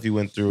college stuff you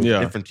went through,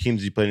 different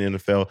teams you played in the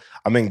NFL.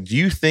 I mean, do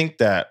you think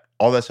that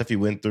all that stuff you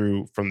went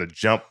through from the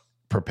jump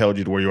propelled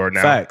you to where you are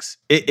now? Facts.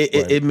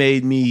 It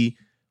made me,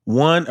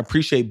 one,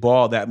 appreciate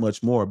ball that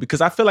much more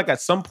because I feel like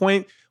at some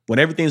point when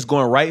everything's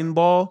going right in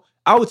ball,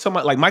 I would tell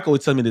Michael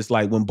would tell me this,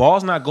 like when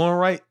ball's not going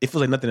right, it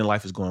feels like nothing in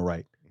life is going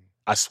right.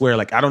 I swear,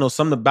 like I don't know,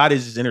 something about it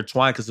is just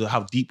intertwined because of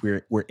how deep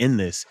we're in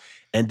this.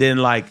 And then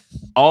like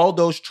all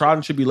those trials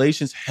and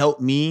tribulations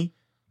helped me,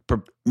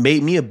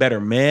 made me a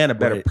better man, a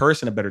better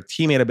person, a better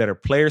teammate, a better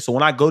player. So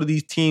when I go to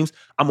these teams,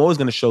 I'm always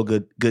going to show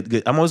good.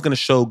 I'm always going to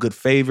show good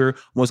favor. I'm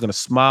always going to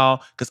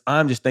smile because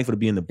I'm just thankful to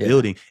be in the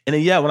building. And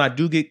then, when I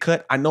do get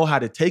cut, I know how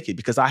to take it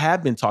because I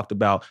have been talked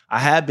about. I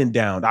have been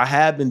downed. I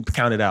have been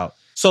counted out.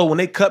 So when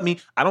they cut me,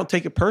 I don't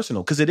take it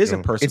personal because it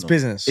isn't personal. It's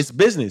business. It's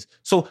business.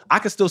 So I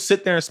can still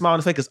sit there and smile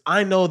and say, because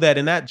I know that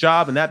in that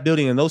job, in that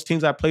building, and those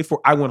teams I played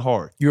for, I went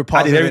hard. You were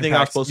positive. I did everything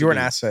I was supposed to do. You were an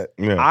asset.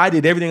 Yeah. I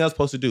did everything I was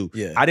supposed to do.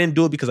 Yeah. I didn't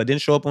do it because I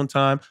didn't show up on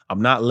time.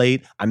 I'm not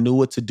late. I knew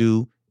what to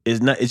do.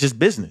 It's just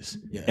business.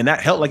 Yeah. And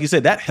that helped, like you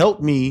said, that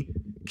helped me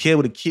be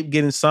able to keep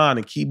getting signed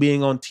and keep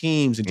being on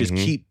teams and just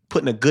keep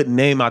putting a good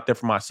name out there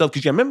for myself.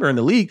 Because you remember in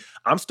the league,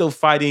 I'm still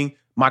fighting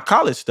my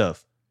college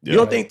stuff. Yeah. You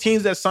don't think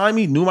teams that signed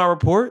me knew my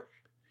report?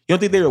 You don't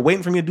think they were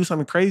waiting for me to do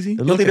something crazy? You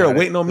don't think they were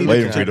waiting on me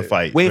waiting for me to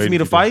fight? Waiting for me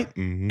to fight?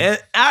 Mm-hmm. And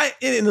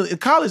in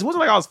college, it wasn't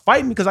like I was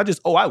fighting because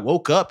I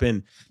woke up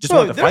and just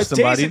wanted to fight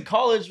somebody. There's days in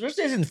college, there's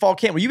days in fall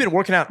camp where you've been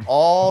working out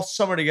all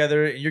summer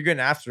together and you're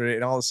getting after it,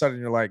 and all of a sudden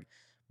you're like,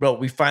 bro,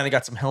 we finally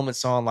got some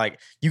helmets on. Like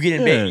you get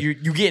in bed, you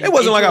get. It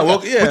wasn't like I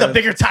woke with a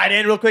bigger tight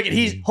end real quick, and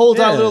he holds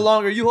on a little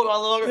longer. You hold on a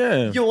little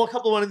longer. Yeah. You want a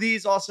couple of one of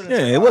these. All of a sudden,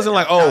 it wasn't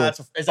like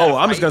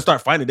I'm just gonna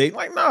start fighting today.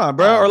 Like nah,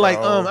 bro. Or like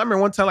I remember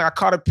one time like I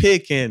caught a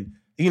pick and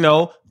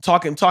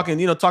talking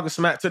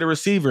smack to the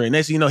receiver, and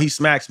next thing you know he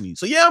smacks me.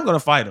 So I'm gonna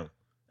fight him.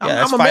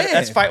 I'm a man.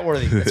 That's fight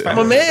worthy. I'm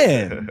a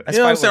man. You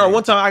know what I'm saying? Or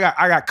one time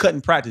I got cut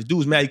in practice. Dude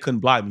was mad he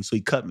couldn't block me, so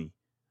he cut me.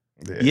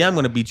 Yeah, I'm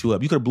gonna beat you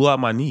up. You could have blew out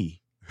my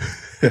knee.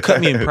 You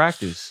cut me in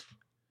practice.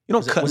 You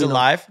don't cut Was me. it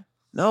live?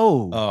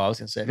 No. Oh, I was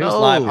gonna say if it was No.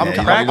 live,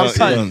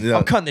 Yeah,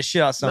 I'm cutting the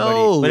shit out of somebody.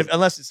 No. But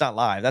unless it's not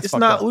live, that's It's fucked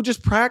not. up. We're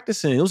just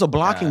practicing. It was a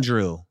blocking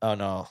drill. Oh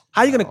no.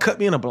 How you gonna cut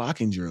me in a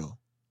blocking drill?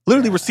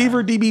 Literally,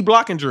 receiver DB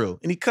blocking drill,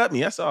 and he cut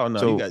me. That's all. No,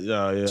 So- you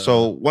got, yeah.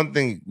 So one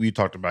thing we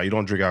talked about, you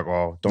don't drink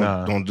alcohol,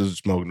 don't do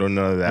smoke, none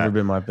of that. Never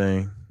been my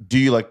thing. Do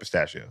you like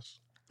pistachios?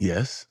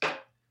 Yes.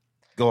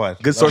 Go ahead.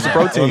 Good source of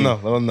protein.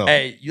 Let them know.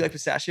 Hey, you like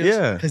pistachios?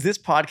 Yeah. Because this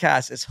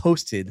podcast is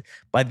hosted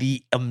by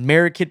the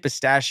American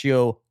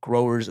Pistachio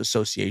Growers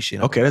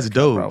Association. Okay, that's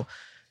dope. Bro.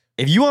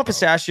 If you want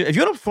pistachio, if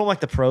you want to perform like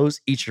the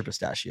pros, eat your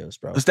pistachios,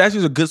 bro.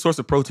 Pistachios are a good source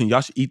of protein.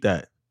 Y'all should eat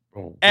that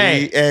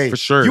Hey, for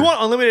sure. You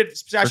want unlimited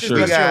pistachios for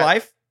the rest of your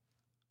life?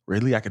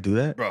 Really? I could do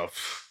that? Bro,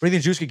 Bring the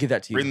juice could give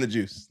that to you. bring the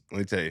juice. Let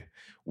me tell you.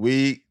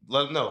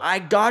 Let them know. I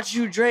got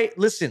you, Dre.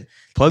 Listen,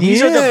 Plug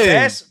these me are the in.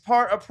 best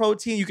part of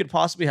protein you could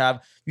possibly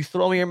have. You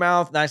throw them in your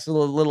mouth, nice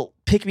little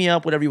pick me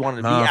up, whatever you want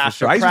it to be. Nah, for After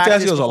sure. I eat practice,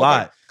 pistachios a before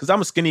lot because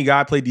I'm a skinny guy.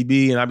 I play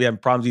DB and I be having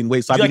problems eating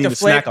weight, so I be Do you needing like to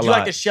the flavor? snack a Do you lot.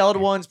 like the shelled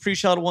ones,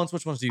 pre-shelled ones?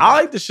 Which ones do you? I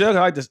like? like the shell.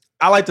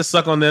 I like to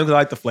suck on them because I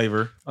like the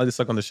flavor. I like to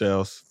suck on the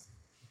shells.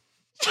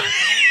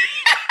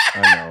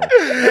 I know.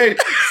 Hey,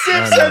 Sip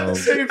I said know. the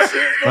same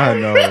shit, bro. I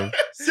know.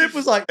 Sip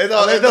was like, Hey,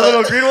 no, oh, the no.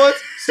 little green ones.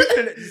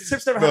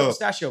 Sip's never had a No.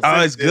 pistachio.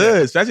 Oh, it's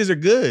good. Pistachios are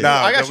good. Nah,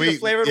 I got no, you the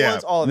flavored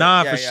ones, all of it.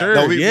 Nah, Yeah, for yeah. sure.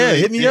 No, we yeah, really-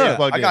 hit me we up.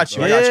 plugged I in, got you.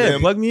 bro. I got Yeah, you.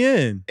 plug me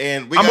in.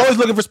 And we I'm got, always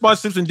looking for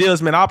sponsorships and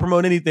deals, man. I'll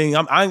promote anything.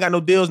 I ain't got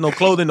no deals, no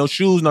clothing, no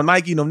shoes, no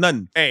Nike, no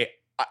nothing. Hey,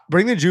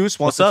 Bring the Juice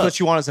wants What's to up? put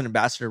you on as an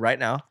ambassador right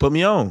now. Put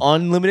me on.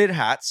 Unlimited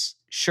hats,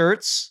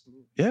 shirts,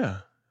 Yeah.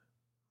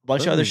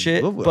 bunch of other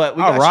shit. We'll- But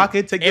we I'll got rock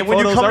you. it. Take And the when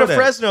you photos, come all to that.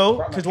 Fresno,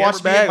 Brought my because watch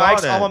me camera and bag, all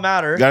Mike's that. alma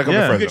mater, gotta come Yeah.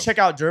 to you Fresno. can check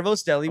out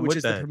Dervo's Deli, I'm which with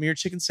is the that. premier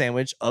chicken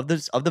sandwich of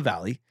the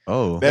valley.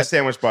 Oh. best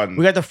sandwich spot.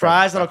 We got the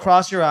fries that'll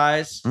cross your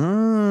eyes,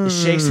 the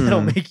shakes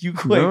that'll make you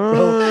quick,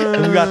 bro.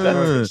 And we got the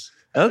burgers.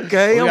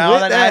 Okay, We I'm got all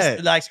with that that.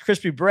 nice, like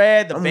crispy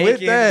bread, the I'm bacon, with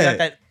we that.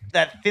 got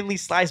that thinly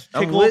sliced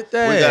I'm pickle. with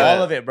that. We got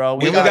all of it, bro.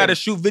 And we got to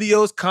shoot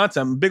videos,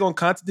 content. I'm big on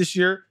content this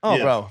year. Oh,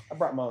 Yeah. bro. I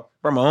brought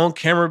my own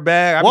camera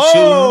bag. I be Whoa!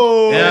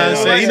 shooting. Yeah, I'm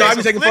Yeah, saying, you know, I be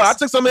some taking flicks. photos. I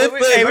took some in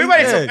flicks. Hey,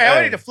 everybody, Yeah.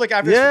 I need to flick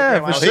after Yeah,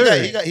 this. for Oh,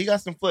 sure. he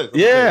got some flicks.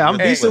 Yeah, I'm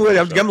Hey, decent with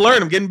it. I'm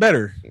learning. I'm getting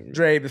better.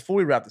 Dre, before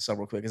we wrap this up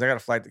real quick, because I got a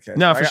flight to catch.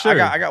 Nah, for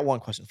sure. I got one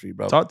question for you,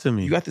 bro. Talk to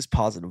me. You got this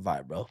positive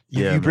vibe, bro.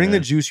 You, Yeah, you bring the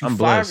man. juice, you I'm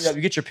fire me blessed. up,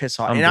 you get your piss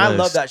hot. I'm And I love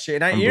blessed. that shit.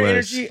 And I'm your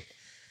blessed. energy,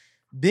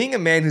 being a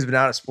man who's been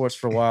out of sports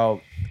for a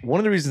while, one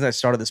of the reasons I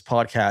started this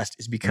podcast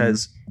is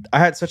because I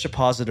had such a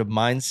positive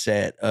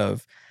mindset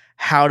of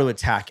how to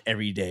attack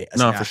every day. As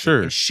No, an for athlete.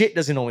 sure. And shit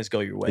doesn't always go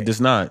your way. It does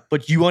not.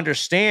 But you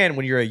understand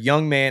when you're a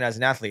young man as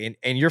an athlete,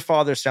 and your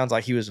father sounds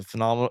like he was a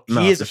phenomenal.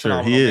 No, he is for a sure.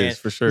 phenomenal He man. is,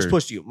 for sure. He's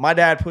pushed you. My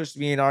dad pushed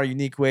me in our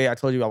unique way. I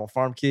told you I'm a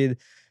farm kid.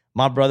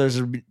 My brothers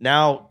are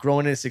now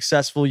growing into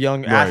successful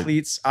young Right.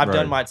 athletes. I've Right.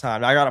 done my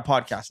time. I got a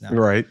podcast now.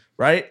 Right.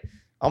 Right?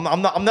 I'm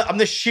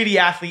the shitty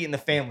athlete in the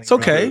family. It's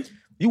okay.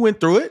 You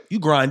went through it. You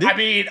grinded. I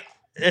mean,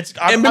 it's.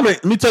 And remember,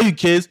 let me tell you,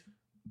 kids,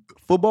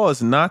 football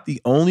is not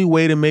the only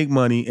way to make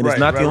money, and Right, it's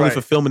not the only right.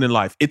 fulfillment in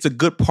life. It's a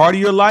good part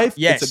of your life.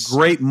 Yes. It's a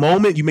great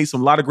moment. You meet a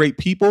lot of great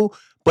people,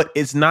 but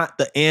it's not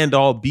the end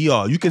all be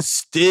all. You can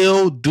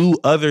still do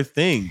other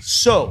things.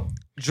 So,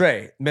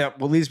 Dre, man,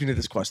 what leads me to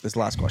this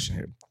last question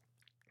here.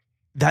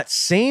 That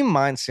same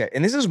mindset,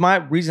 and this is my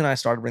reason I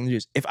started Bring the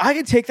Juice. If I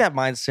could take that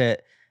mindset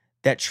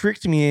that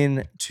tricked me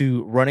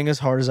into running as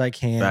hard as I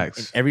can Facts.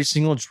 in every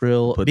single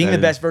drill, Put being that the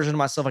in. best version of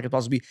myself I could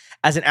possibly be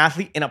as an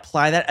athlete, and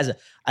apply that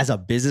as a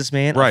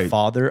businessman, a Right.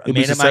 father, a You'll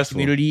be man in my successful.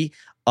 community,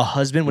 a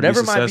husband, You'll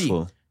whatever be it might be.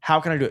 successful. How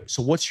can I do it?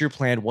 So what's your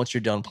plan once you're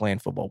done playing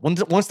football?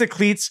 Once the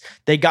cleats,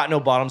 they got no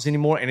bottoms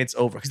anymore and it's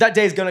over. Because that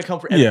day is going to come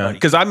for Yeah, everybody.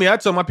 because I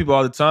tell my people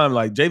all the time,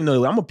 like, Jay, no,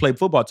 I'm gonna play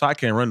football till I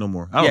can't run no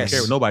more. I don't Yes.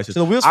 care what nobody says. So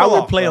the wheels I fall will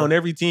off, play bro. on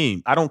every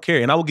team. I don't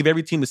care, and I will give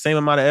every team the same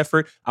amount of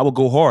effort. I will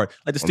go hard,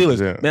 like the Steelers.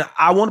 100%. Man,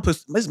 I want to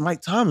put. This is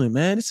Mike Tomlin,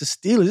 man. This is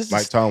Steelers. This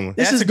Mike is Tomlin.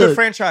 this That's is a good the-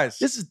 franchise.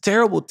 This is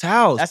terrible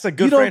towels. That's a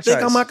good You don't franchise.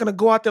 think I'm not gonna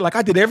go out there like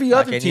I did every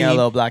Black other and team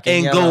yellow, black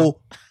and and yellow. go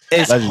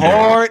as Legendary.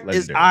 hard as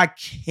Legendary. I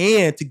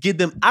can to get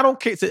them. I don't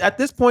care. So at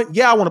this point,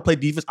 yeah, I want to play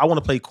defense. I want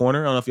to play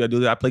corner. I don't know if y'all do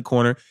that. I play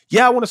corner.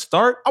 Yeah, I want to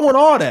start. I want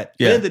all that. At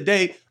the Yeah. end of the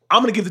day,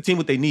 I'm gonna give the team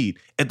what they need.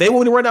 If they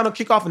want me to run down on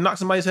kickoff and knock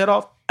somebody's head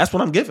off, that's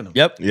what I'm giving them.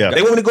 Yep. Yeah. If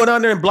they want me to go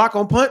down there and block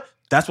on punt,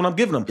 that's what I'm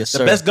giving them. Yes, the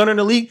sir. best gunner in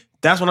the league,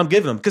 that's what I'm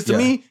giving them. Because to Yeah.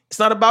 me, it's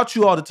not about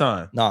you all the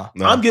time. Nah.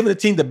 No. I'm giving the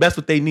team the best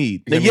what they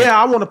need. Now, Yeah,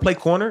 yeah, I want to play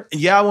corner.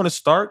 And yeah, I want to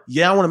start.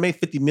 Yeah, I want to make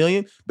 50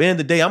 million. But at the end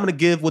of the day, I'm going to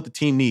give what the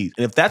team needs.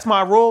 And if that's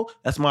my role,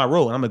 that's my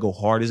role. And I'm going to go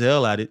hard as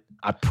hell at it.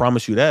 I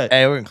promise you that.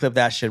 Hey, we're going to clip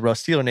that shit, bro.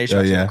 Steeler Nation.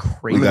 Yeah, is yeah. crazy.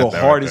 We're We going got to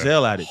that go hard right as there.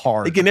 hell at it.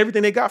 Hard. They're getting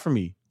everything they got from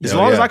me. As Yeah,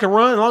 long as yeah. I can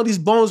run, as long as these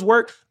bones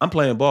work, I'm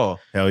playing ball.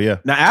 Hell yeah.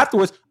 Now,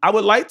 afterwards, I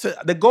would like to,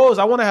 the goal is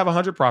I want to have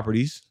 100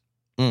 properties.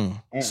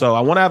 So I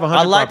want to have 100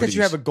 I like properties. that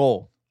you have a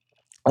goal.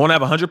 I want to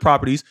have 100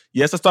 properties.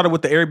 Yes, I started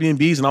with the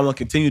Airbnbs and I want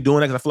to continue doing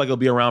that because I feel like it'll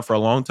be around for a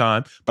long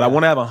time. But I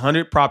want to have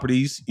 100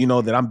 properties,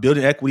 that I'm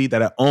building equity,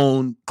 that I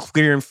own,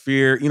 clear and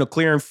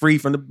clear and free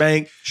from the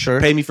bank. Sure.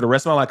 Pay me for the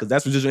rest of my life because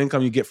that's residual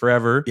income you get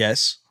forever.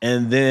 Yes.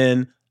 And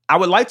then I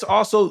would like to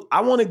also,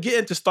 I want to get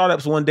into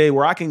startups one day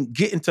where I can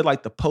get into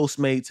like the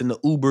Postmates and the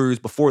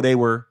Ubers before they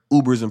were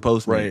Ubers and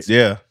Postmates. Right.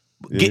 Yeah.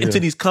 Get into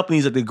these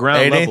companies at the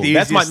ground level.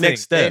 That's my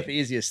next step. It ain't the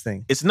easiest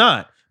thing. It's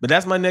not. But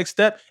that's my next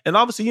step. And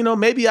obviously,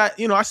 maybe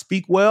I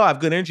speak well, I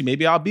have good energy.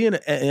 Maybe I'll be an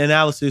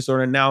analysis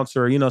or an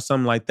announcer,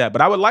 something like that.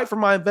 But I would like for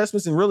my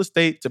investments in real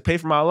estate to pay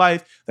for my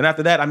life. Then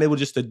after that, I'm able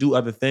just to do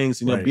other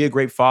things, be a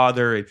great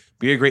father and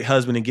be a great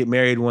husband and get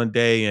married one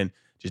day and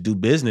just do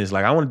business.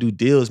 Like, I want to do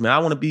deals, man. I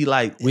want to be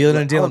like wheeling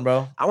and dealing,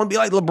 bro. I want to be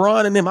like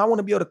LeBron and them. I want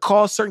to be able to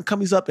call certain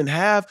companies up and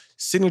have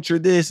signature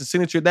this and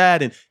signature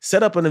that and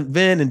set up an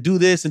event and do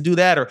this and do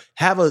that, or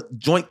have a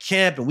joint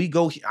camp and we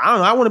go. I don't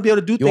know. I want to be able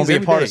to do things. You want to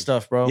be a part day. of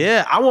stuff, bro.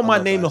 Yeah, I want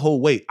my name to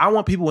hold weight. I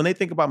want people, when they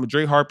think about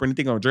Madre Harper and they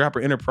think of Madre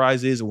Harper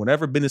Enterprises or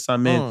whatever business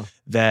I'm in,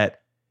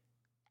 that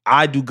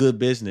I do good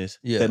business,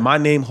 that my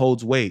name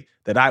holds weight,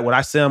 that what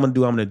I say I'm going to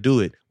do, I'm going to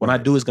do it. When I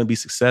do, it's going to be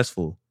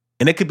successful.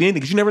 And it could be anything,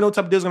 because you never know what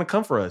type of deal is going to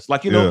come for us.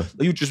 Like, the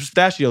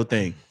pistachio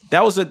thing.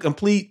 That was a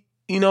complete,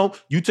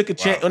 you took a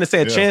chance. When I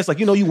say a chance, like,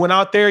 you went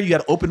out there, you got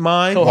an open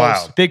mind.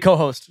 Co-host. Wow. Big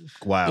co-host.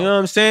 Wow. You know what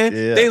I'm saying?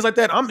 Yeah. Things like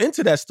that. I'm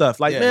into that stuff.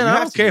 Like, man, I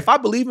don't care. If I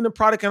believe in the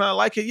product and I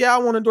like it, I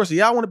want to endorse it.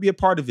 Yeah, I want to be a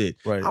part of it.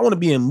 Right. I want to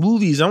be in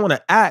movies. I want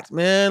to act,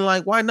 man.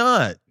 Like, why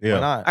not? Yeah. Why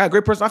not? I got a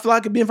great person. I feel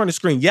like I could be in front of the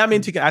screen. Yeah, I may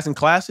take some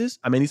classes.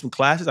 I may need some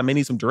classes. I may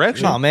need some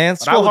direction. No, man.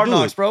 School Hard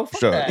Knocks, bro.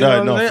 Sure.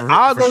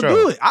 I'll go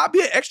do it. I'll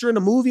be an extra in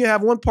the movie and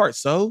have one part.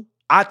 So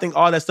I think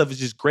all that stuff is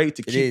just great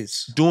to keep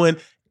doing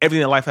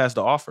everything that life has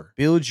to offer.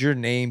 Build your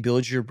name,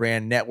 build your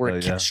brand,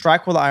 network,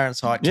 strike while the iron's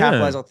hot,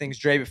 capitalize on things.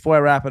 Dre, before I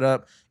wrap it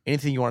up,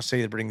 anything you want to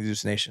say to bring the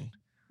Juice Nation?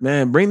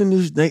 Man, bring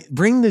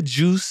the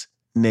Juice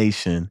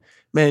Nation.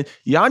 Man,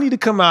 y'all need to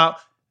come out,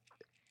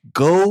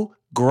 go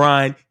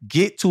grind,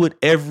 get to it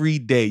every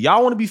day.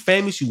 Y'all want to be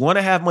famous, you want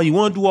to have money, you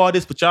want to do all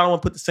this, but y'all don't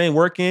want to put the same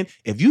work in.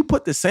 If you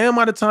put the same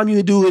amount of time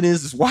you do it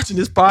is watching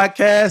this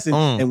podcast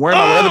and worrying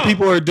about what other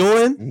people are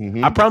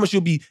doing, I promise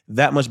you'll be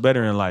that much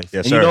better in life.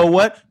 Yes, and you know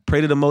what?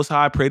 Pray to the Most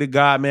High, pray to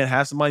God, man.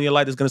 Have somebody in your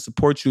life that's going to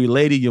support you, your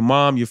lady, your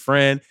mom, your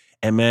friend.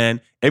 And man,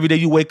 every day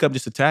you wake up,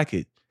 just attack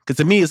it. Because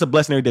to me, it's a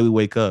blessing every day we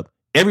wake up.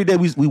 Every day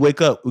we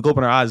wake up, we go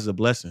open our eyes is a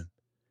blessing.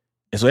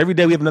 And so every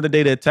day we have another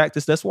day to attack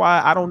this. That's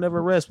why I don't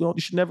never rest. You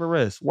should never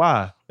rest.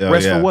 Why?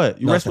 Rest for what?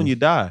 You rest when you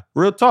die.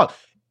 Real talk.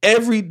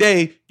 Every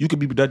day you could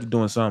be productive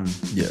doing something.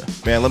 Yeah.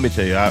 Man, let me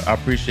tell you, I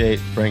appreciate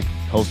Frank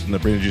hosting the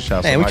Bring the Juice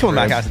House. Man, we coming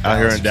back out to Dallas.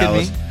 Out here in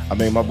Dallas. I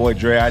mean, my boy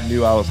Dre, I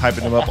knew I was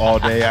hyping him up all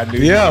day. I knew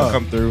he was going to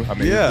come through. I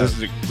mean, this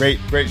is a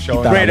great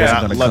show. Great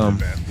app. I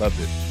loved it, man. Loved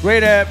it.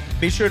 Great app.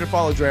 Be sure to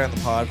follow Dre on the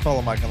pod.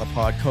 Follow Mike on the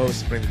pod.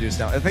 Coast Bring the Juice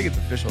down. I think it's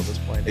official at this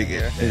point. It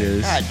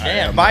is. God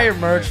damn. Buy your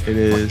merch. It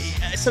is.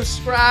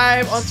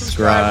 Subscribe.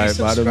 Unsubscribe.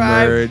 Buy the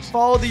merch.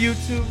 Follow the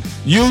YouTube.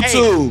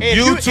 YouTube.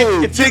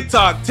 If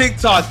TikTok,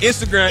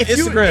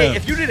 Instagram.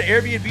 If you did an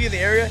Airbnb in the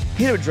area,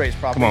 hit him with Dre's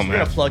property. Come on, man.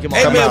 We're gonna plug him.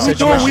 Hey,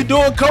 man, we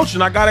doing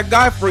coaching. I got a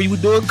guy for you. We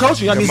doing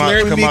coaching. Y'all need some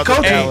Airbnb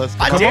coaching.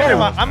 I damn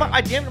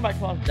near might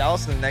come out to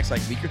Dallas in the next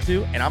week or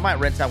two, and I might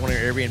rent out one of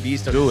your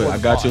Airbnbs. Do it. I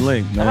got your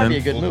link, man. That might be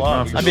a good move.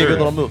 That'd be a good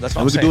little move. That's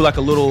what I'm saying. We could do like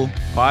a little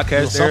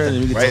podcast there, and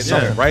then we can do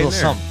something right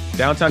there.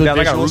 Downtown Dallas,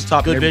 I got a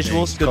rooftop. Good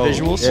visuals. Good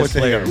visuals. It's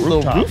player.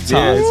 Rooftop.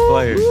 Yeah, it's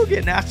player.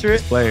 Getting after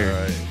it.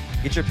 Player.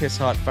 Get your piss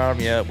hot. Fire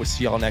me up. We'll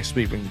see y'all next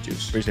week. Bring the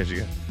juice. Appreciate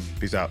you guys.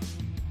 Peace out.